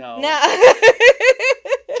 No. No.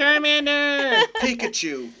 Charmander.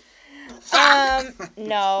 Pikachu.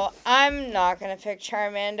 No, I'm not gonna pick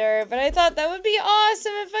Charmander, but I thought that would be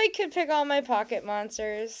awesome if I could pick all my pocket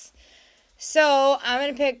monsters. So I'm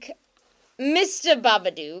gonna pick Mr.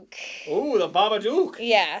 Babadook. Ooh, the Babadook.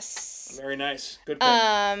 Yes. Very nice. Good pick.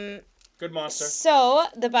 Good So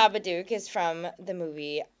monster. the Babadook is from the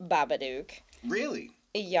movie Babadook. Really?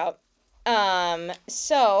 Yup.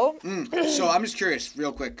 So I'm just curious,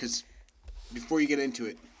 real quick, because before you get into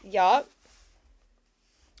it, Yup.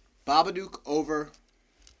 Babadook over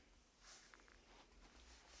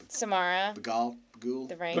Samara. Bagul.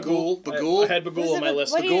 The Ring. Bagul. I Bagul. had Bagul on my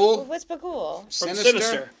list. Bagul? What's Bagul? From Sinister.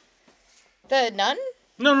 Sinister. The nun?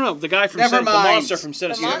 No. The guy from Never the mind. monster from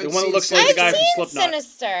Sinister. The The one that mon- looks like the guy I've from seen Slipknot.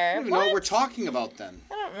 Sinister. I don't even know What? what we're talking about then.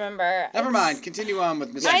 I don't remember. Never mind. Continue on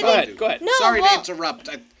with Mr. I Go ahead. Babadook. Go ahead. No, Sorry well, to interrupt.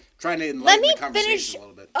 I'm trying to Let enlighten me the conversation finish. a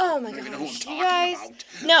little bit. Oh my I don't even know gosh, who I'm you talking guys.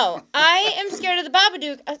 about. No, I am scared of the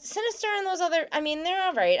Babadook. Sinister and those other. I mean, they're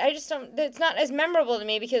all right. I just don't. It's not as memorable to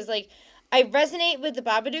me because like. I resonate with the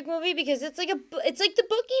Babadook movie because it's like the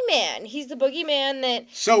boogeyman. He's the boogeyman that.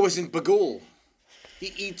 So isn't Bagul.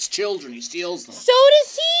 He eats children. He steals them. So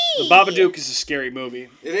does he. The Babadook is a scary movie.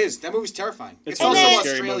 It is. That movie's terrifying. It's also also a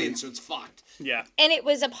scary Australian, movie. so it's fucked. Yeah. And it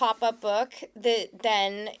was a pop-up book that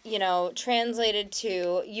then, translated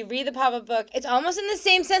to, you read the pop-up book, it's almost in the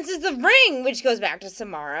same sense as The Ring, which goes back to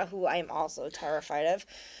Samara, who I'm also terrified of.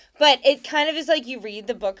 But it kind of is like you read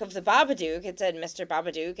the book of the Babadook, it said Mr.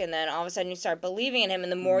 Babadook, and then all of a sudden you start believing in him,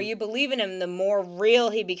 and the more you believe in him, the more real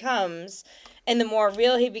he becomes. And the more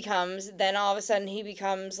real he becomes, then all of a sudden he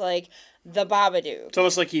becomes like the Babadook. It's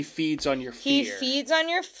almost like he feeds on your fear. He feeds on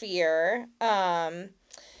your fear.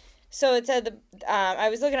 So it said I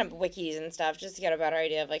was looking up wikis and stuff just to get a better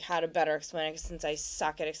idea of like how to better explain it since I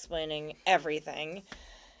suck at explaining everything.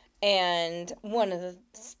 And one of the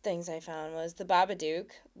things I found was the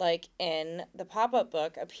Babadook, like in the pop-up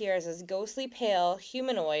book, appears as ghostly pale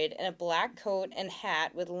humanoid in a black coat and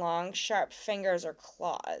hat with long, sharp fingers or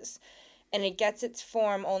claws. And it gets its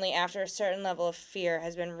form only after a certain level of fear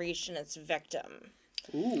has been reached in its victim.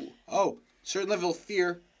 Ooh. Oh, certain level of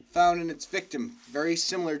fear found in its victim. Very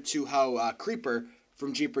similar to how Creeper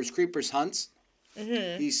from Jeepers Creepers hunts.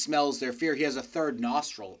 Mm-hmm. He smells their fear. He has a third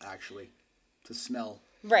nostril, actually, to smell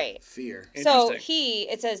Right. fear. So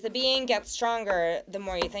it says, the being gets stronger the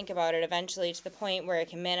more you think about it, eventually to the point where it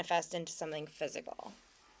can manifest into something physical.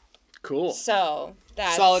 Cool. So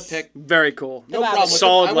that's Solid pick. Very cool. No problem with it.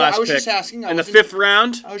 Solid last I was pick. just asking. In the fifth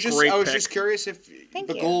round, I was great pick. just curious if Thank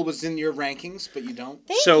the you. goal was in your rankings, but you don't.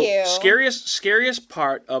 Thank So you. scariest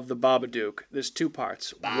part of the Babadook. There's two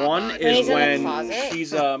parts. One When is he's in the when closet,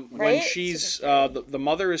 she's when right? she's the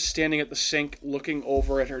mother is standing at the sink looking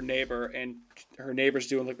over at her neighbor, and her neighbor's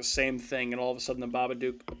doing like the same thing, and all of a sudden the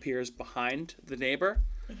Babadook appears behind the neighbor.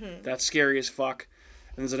 Mm-hmm. That's scary as fuck.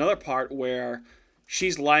 And there's another part where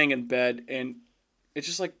she's lying in bed, and it's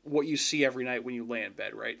just like what you see every night when you lay in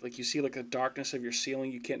bed, right? Like you see like the darkness of your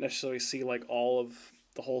ceiling. You can't necessarily see like all of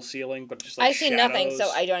the whole ceiling, but just like I see nothing, shadows.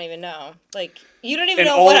 so I don't even know. Like, you don't even And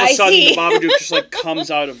know all what of a I sudden, see. the Babadook just like comes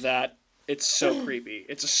out of that. It's so creepy.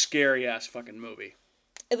 It's a scary ass fucking movie.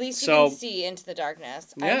 At least you So- can see into the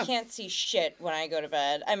darkness. Yeah. I can't see shit when I go to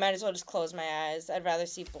bed. I might as well just close my eyes. I'd rather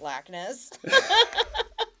see blackness.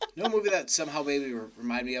 You know, a movie that somehow maybe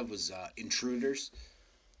reminded me of was Intruders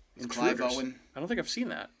with Clive Intruders. Owen. I don't think I've seen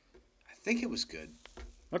that. I think it was good.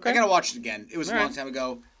 Okay. I gotta watch it again. It was a All long right. time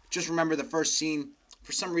ago. Just remember the first scene.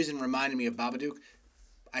 For some reason, reminded me of Babadook.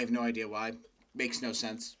 I have no idea why. Makes no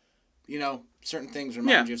sense. You know, certain things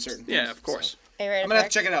remind you of certain things. Yeah, of course. Are you ready I'm to gonna have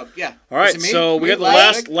pick? to check it out. Yeah. All right, Is it me? so we Me? got the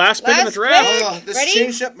Last last pick in the Last draft. pick. Oh, this Ready?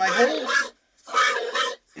 changed up my whole.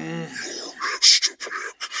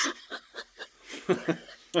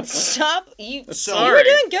 Stop. You were Sorry.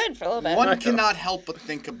 doing good for a little bit. One cannot help but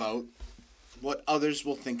think about what others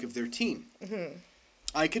will think of their team. Mm-hmm.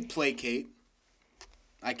 I could placate.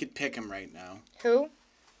 I could pick him right now. Who?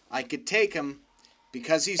 I could take him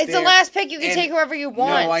because he's It's there. the last pick. You can and- take whoever you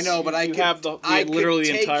want. No, I know, but I You could. have the- I literally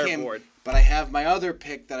could the take entire him, board. But I have my other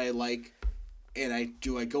pick that I like, and I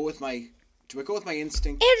go with my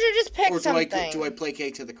instinct, Andrew, just pick or do something. do I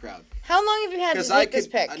placate to the crowd? How long have you had to Because I take this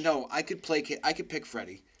could. pick? No, I could placate. I could pick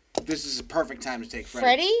Freddy. This is a perfect time to take Freddy.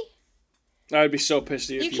 Freddie? I would be so pissed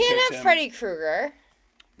at you. You if you can't picked have him. Freddy Krueger.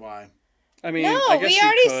 Why? I mean, No, I guess we you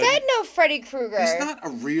already could. said no Freddy Krueger. He's not a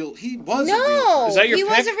real. He was. A real No, Is that your he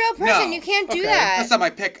was pick? a real person. No. You can't do Okay. that. That's not my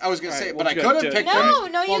pick. I was gonna say, Alright, but well, I good, could have good. picked No,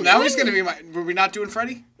 him. no, you Well, now he's couldn't. gonna be my. Were we not doing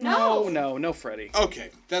Freddy? No, Freddy. Okay,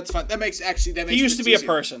 that's fine. That makes He used to be a easier.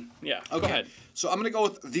 person. Yeah. Go Okay, ahead. so I'm gonna go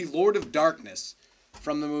with the Lord of Darkness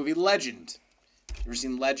from the movie Legend. You ever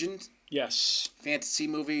seen Legend? Yes. Fantasy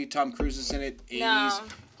movie. Tom Cruise is in it. 80s.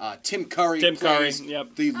 No. Tim Curry Tim Curry, plays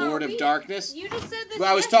yep. the Lord of Darkness. You just said this.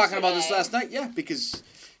 Well, I was talking about this yesterday. last night. Yeah, because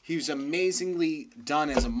he was amazingly done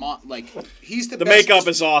as a he's the The best. makeup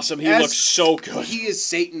is awesome. He As- looks so good. He is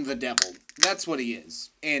Satan the devil. That's what he is.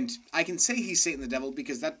 And I can say he's Satan the devil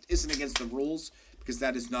because that isn't against the rules, because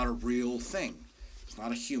that is not a real thing. It's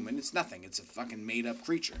not a human. It's nothing. It's a fucking made-up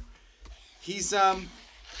creature. He's,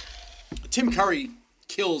 Tim Curry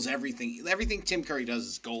kills everything. Everything Tim Curry does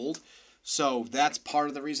is gold. So that's part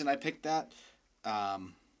of the reason I picked that.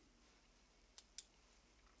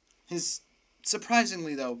 His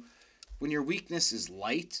surprisingly though, when your weakness is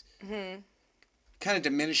light, kind of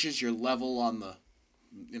diminishes your level on the,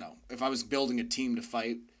 if I was building a team to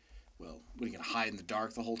fight, well, what are you going to hide in the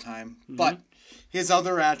dark the whole time? But his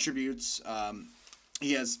other attributes,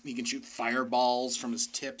 he can shoot fireballs from his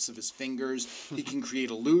tips of his fingers. He can create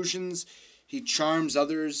illusions. He charms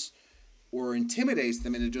others or intimidates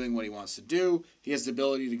them into doing what he wants to do. He has the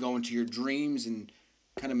ability to go into your dreams and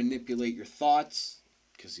kind of manipulate your thoughts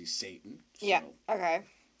because he's Satan. So, Yeah. Okay.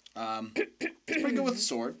 he's pretty good with a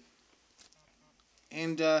sword.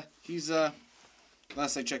 And he's,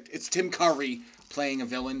 last I checked, it's Tim Curry playing a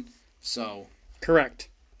villain. So Correct.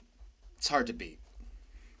 it's hard to beat.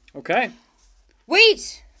 Okay.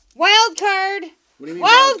 Wait. Wild card. What do you mean?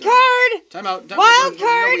 Wild card. Time out. Wild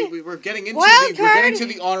card. No, we're getting into Wild we're getting card. to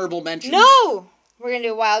the honorable mentions. No. We're gonna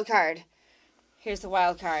do a wild card. Here's the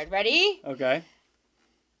wild card. Ready? Okay.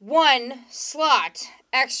 1 slot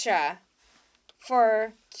extra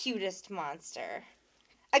for cutest monster.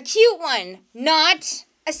 A cute one, not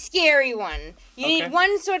a scary one. You Okay. need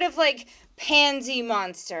one sort of like pansy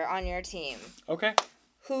monster on your team. Okay.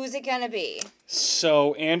 Who's it gonna be?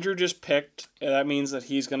 So Andrew just picked. That means that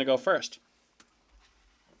he's going to go first.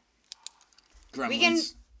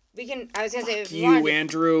 Gremlins. We can. I was gonna say if you You, wanted to-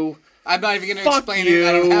 Andrew. I'm not even going to Fuck explain it.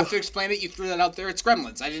 I don't you. have to explain it. You threw that out there. It's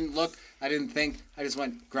Gremlins. I didn't look. I didn't think. I just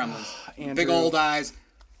went Gremlins. Andrew. Big old eyes,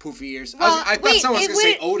 poofy ears. Well, I thought wait, someone was it going to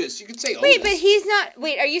say would- Otis. You could say Otis. Wait, but he's not.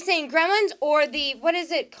 Wait, are you saying Gremlins or the what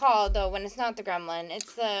is it called though? When it's not the Gremlin,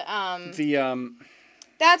 it's the The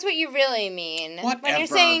That's what you really mean. When Whatever. you're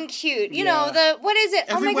saying cute, you Yeah. know the what is it?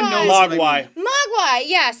 Everyone oh my knows god. what I Mogwai. mean. Mogwai,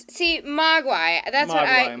 yes. See, Mogwai. That's what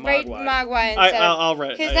I write Mogwai. Mogwai instead. I'll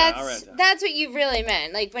write. Because Yeah, I'll write it down. that's what you really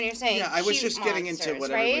meant. Like when you're saying Yeah, I was cute just getting into monsters,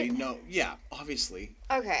 what right? everybody know. Yeah, obviously.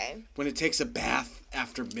 Okay. When it takes a bath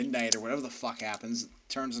after midnight or whatever the fuck happens, it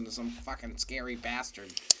turns into some fucking scary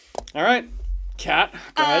bastard. All right. Kat,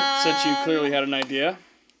 go ahead. Since you clearly had an idea.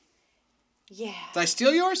 Yeah. Did I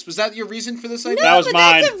steal yours? Was that your reason for this idea? That was but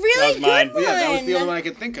mine. That's a really That was mine. good one. Yeah, that was the only one I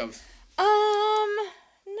could think of.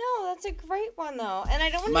 No, that's a great one though, and I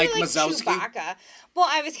don't want Mike to be like Wazowski? Chewbacca. Well,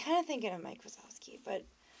 I was kind of thinking of Mike Wazowski, but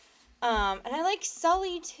and I like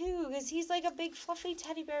Sully too because he's like a big fluffy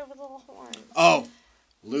teddy bear with little horns. Oh,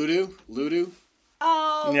 Ludo?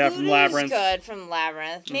 Oh, Yeah, from Ludo's Labyrinth. good from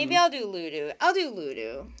Labyrinth. Maybe I'll do Ludo. I'll do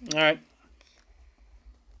Ludo. All right.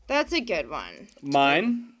 That's a good one.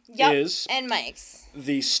 Mine Yep. is And Mike's.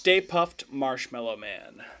 the Stay Puffed Marshmallow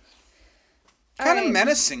Man. Kind of Alright.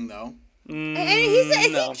 menacing, though. And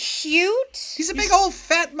is No. he cute? He's a big old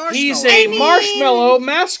fat marshmallow. He's a mean- marshmallow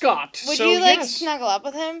mascot. Would so you like yes. snuggle up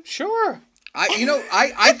with him? Sure. I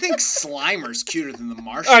think Slimer's cuter than the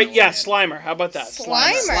marshmallow. All right, yeah, Man. Slimer. How about that?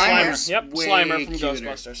 Slimer? Slimer's Yep, way Slimer from cuter.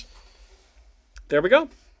 Ghostbusters. There we go.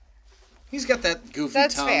 He's got that goofy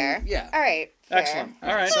That's tongue. fair. Yeah. All right. Fair. Excellent.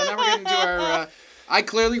 All right. So now we're getting to our. I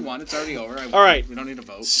clearly won. It's already over. All right. We don't need to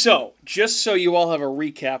vote. So, just so you all have a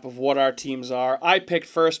recap of what our teams are, I picked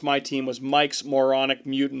first. My team was Mike's Moronic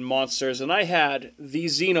Mutant Monsters, and I had the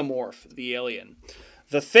Xenomorph, the alien,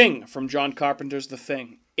 The Thing from John Carpenter's The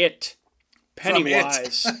Thing, It, From It.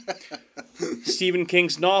 Pennywise, Stephen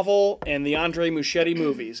King's novel, and the Andre Muschietti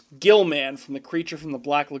movies, Gillman from The Creature from the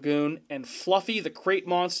Black Lagoon, and Fluffy the Crate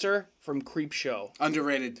Monster from Creepshow.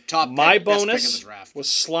 Underrated. Top pick, My best pick of bonus the draft. was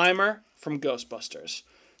Slimer from Ghostbusters.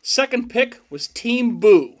 Second pick was Team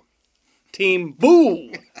Boo. Team Boo!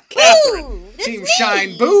 Ooh, that's Team me.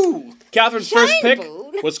 Shine Boo. Catherine's Shine first pick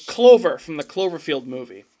Boo. was Clover from the Cloverfield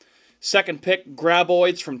movie. Second pick,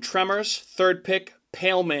 Graboids from Tremors. Third pick,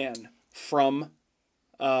 Pale Man from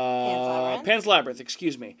Labyrinth? Pan's Labyrinth,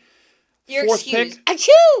 excuse me. You're Fourth excused. pick.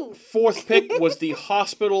 Achoo! Fourth pick was the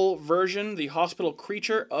hospital version, the hospital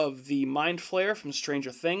creature of the Mind Flayer from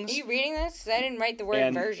Stranger Things. Are you reading this? 'Cause I didn't write the word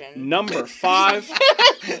And version. number 5,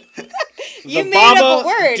 You the made up Baba a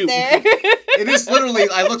word Duke. there. It is literally.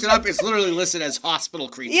 I looked it up. It's literally listed as hospital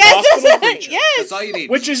creature. yes, Hospital creature. yes. That's all you need.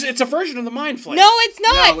 it's a version of the Mind Flayer. No, it's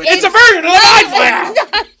not. No, It's a version of the Mind Flayer!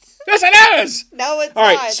 It's not. Yes, it is! No, it's All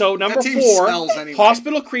not. right, so number That team 4, smells anyway.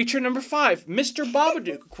 hospital creature. Number 5, Mr.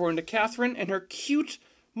 Babadook, according to Catherine, and her cute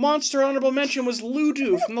monster honorable mention was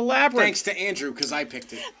Ludo from the Labyrinth. Thanks to Andrew because I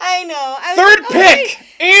picked it. I know. I was Third like, oh, pick,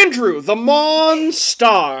 wait. Andrew, the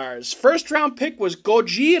Monstars. First round pick was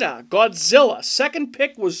Gojira, Godzilla. Second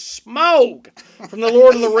pick was Smaug from the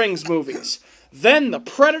Lord of the Rings movies. Then the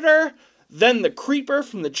Predator, then the Creeper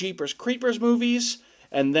from the Jeepers Creepers movies,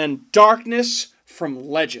 and then Darkness from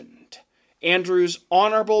Legend. Andrew's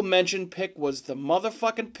honorable mention pick was the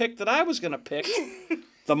motherfucking pick that I was going to pick.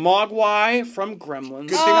 The Mogwai from Gremlins.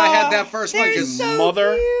 Good thing I had that first one they're because so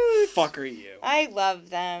Motherfucker you. I love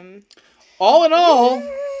them. all in all,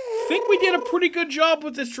 I think we did a pretty good job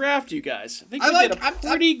with this draft, you guys. I think we did a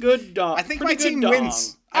pretty good dong. I think my team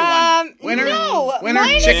wins. I won. Winner, no, winner,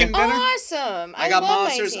 mine chicken is dinner. awesome. I got love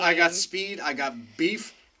monsters. My I got team. speed. I got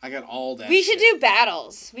beef. I got all that. We should do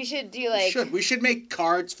battles. We should do like. We should make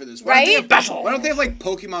cards for this. Right? Why don't they have like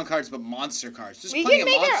Pokemon cards but monster cards? There's We plenty can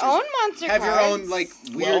of make monsters. our own monster have cards. your own like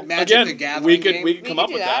weird Well, Magic again, the Gathering we could game. come up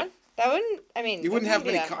do with that. that. That wouldn't. I mean, You wouldn't have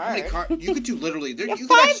many cards. cards. You could do literally. Yeah, you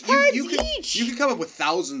 5 cards you could, each. You could come up with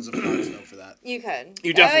thousands of cards though for that. You could.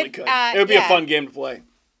 You definitely could. It would be a fun game to play.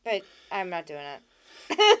 But I'm not doing it.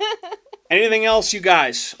 Anything else, you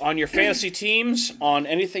guys, on your fantasy teams? On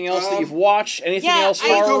anything else that you've watched? Anything else I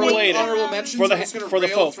horror think related? Honorable mentions. For the- I'm just gonna for the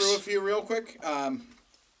rail folks. through a few real quick.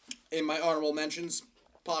 In my honorable mentions,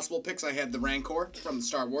 possible picks, I had the Rancor from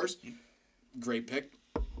Star Wars. Great pick.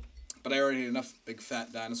 But I already had enough big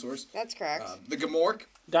fat dinosaurs. That's correct. The Gamork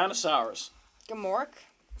Dinosaurs. Gamork.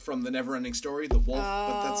 from the Neverending Story, the wolf.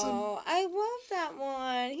 But that's I love that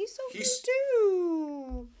one. He's so He's- cute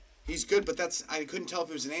too. he's good, but I couldn't tell if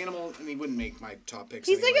it was an animal, and he wouldn't make my top picks.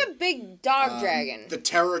 He's anyway. like a big dog dragon. The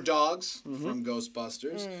Terror Dogs from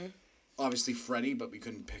Ghostbusters. Obviously Freddy, but we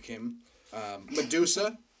couldn't pick him.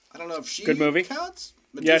 Medusa. I don't know if she Good movie. counts.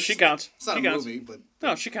 Yeah, she counts. It's not She a counts. movie, but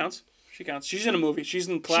No, she counts. She counts. She's in a movie. She's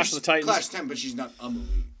in Clash she's of the Titans. Clash 10, but she's not a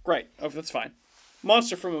movie. Right. Oh, that's fine.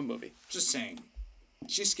 Monster from a movie. Just saying.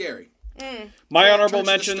 She's scary. My Yeah, honorable Church of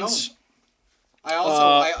the mentions. Stone. I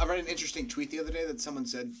also I read an interesting tweet the other day that someone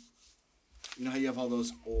said, you know how you have all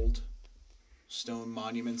those old stone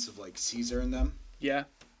monuments of like Caesar in them? Yeah.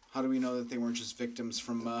 How do we know that they weren't just victims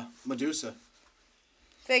from Medusa?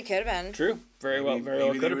 They could have been. True. Very well Maybe could they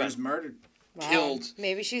have were been. just murdered, Wow. killed.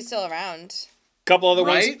 Maybe she's still around. Couple other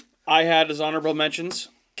Right? ones I had as honorable mentions.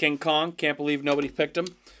 King Kong. Can't believe nobody picked him.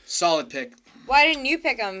 Solid pick. Why didn't you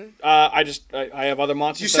pick him? I have other You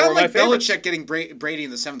monsters that were sound my like favorites. Belichick getting Brady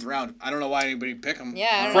in the 7th round. I don't know why anybody pick him. Yeah,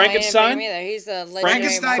 I don't Frankenstein? know why you didn't pick him either. He's a legendary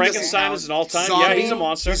Frankenstein, monster. Frankenstein is an all-time. Zombie. Yeah, he's a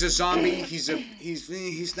monster. He's a zombie.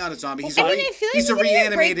 He's not a zombie. He's I mean, I feel like he's a we need to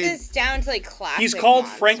break reanimated. this down to like classic. He's called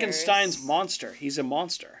monsters. Frankenstein's monster. He's a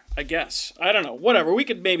monster, I guess. I don't know. Whatever. We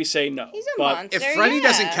could maybe say no. He's a but monster. If Freddy yeah.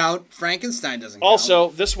 doesn't count, Frankenstein doesn't count.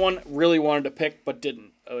 Also, this one really wanted to pick but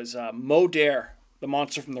didn't. It was Mo Dare, the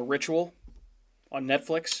monster from The Ritual on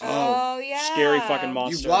Netflix. Oh yeah. Scary fucking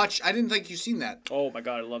monster. You watch? I didn't think you seen that. Oh my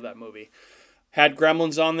god, I love that movie. Had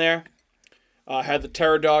Gremlins on there. Had the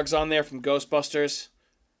Terror Dogs on there from Ghostbusters.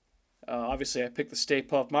 Obviously, I picked the Stay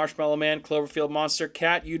Puft Marshmallow Man, Cloverfield Monster.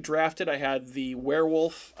 Cat, you drafted. I had the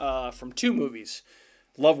werewolf from 2 movies.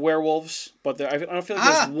 Love werewolves, but I don't feel like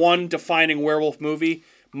there's one defining werewolf movie.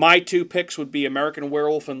 My 2 picks would be American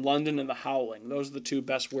Werewolf in London and The Howling. Those are the 2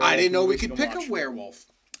 best werewolf I didn't know we movies you could can pick watch. a werewolf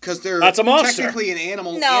because they're That's a monster. technically an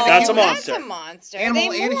animal. No, and a That's a human. monster. That's a monster. Animal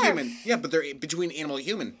They and morph. human. Yeah, but they're between animal and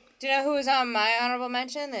human. Do you know who was on my honorable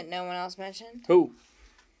mention that no one else mentioned? Who?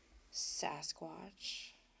 Sasquatch.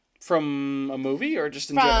 From a movie or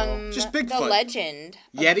just in general? From Just the Bigfoot. legend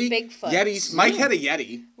of Yeti. Bigfoot. Yetis. Mike had a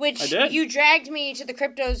Yeti. Which I did. you dragged me to the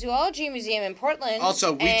Cryptozoology Museum in Portland.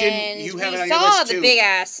 Also, we and didn't. You have we it on your saw list the too. big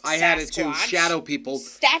ass. I had it too. Sasquatch Shadow people.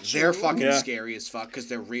 statue. They're fucking Yeah. scary as fuck because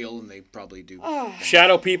they're real and they probably do.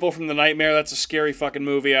 Shadow People from The Nightmare, that's a scary fucking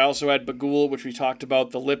movie. I also had Bagul, which we talked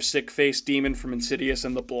about, the lipstick face demon from Insidious,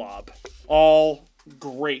 and the Blob. All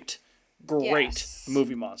great Yes.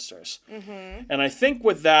 movie monsters. And I think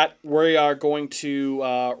with that, we are going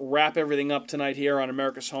to wrap everything up tonight here on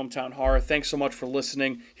America's Hometown Horror. Thanks so much for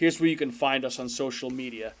listening. Here's where you can find us on social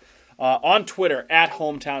media. On Twitter,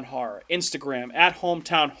 @Hometown Horror. Instagram,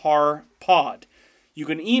 @Hometown Horror Pod. You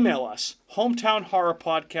can email us,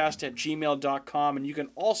 hometownhorrorpodcast@gmail.com, and you can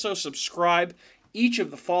also subscribe each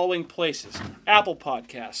of the following places: Apple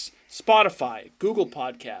Podcasts, Spotify, Google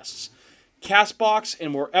Podcasts, Castbox,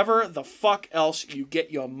 and wherever the fuck else you get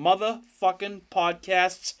your motherfucking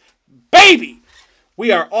podcasts, baby!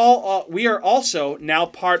 We are also now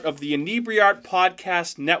part of the Inebriart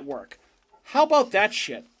Podcast Network. How about that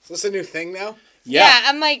shit? Is this a new thing now? Yeah,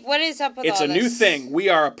 I'm like, what is up with It's all a new this? thing. We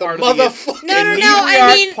are a part of Motherfucker. No, I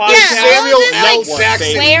Inebriart mean, Podcast yeah, all Samuel of this, L. like,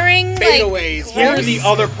 Jackson. swearing, Fadeaways. like, Here are gross. the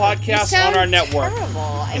other You podcasts sound on our network. terrible.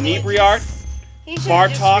 I mean, Inebriart, he should Bar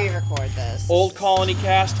just Talk, re-record this. Old Colony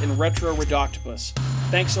Cast, and Retro Redoctopus.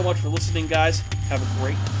 Thanks so much for listening, guys. Have a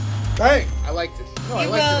great... Hey, I liked it. No, I You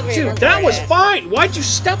liked will it. re-record Dude, that was it. fine. Why'd you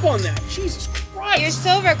step on that? Jesus Christ. You're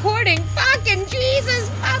still recording. Fucking Jesus,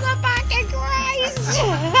 motherfucking Christ!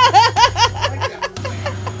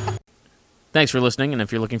 Thanks for listening, and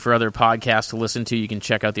if you're looking for other podcasts to listen to, you can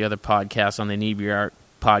check out the other podcasts on the Inebriart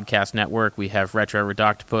Podcast Network. We have Retro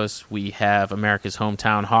Redoctopus. We have America's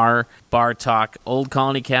Hometown Horror, Bar Talk, Old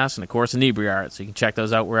Colony Cast, and, of course, Inebriart. So you can check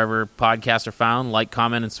those out wherever podcasts are found. Like,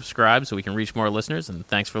 comment, and subscribe so we can reach more listeners. And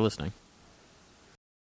thanks for listening.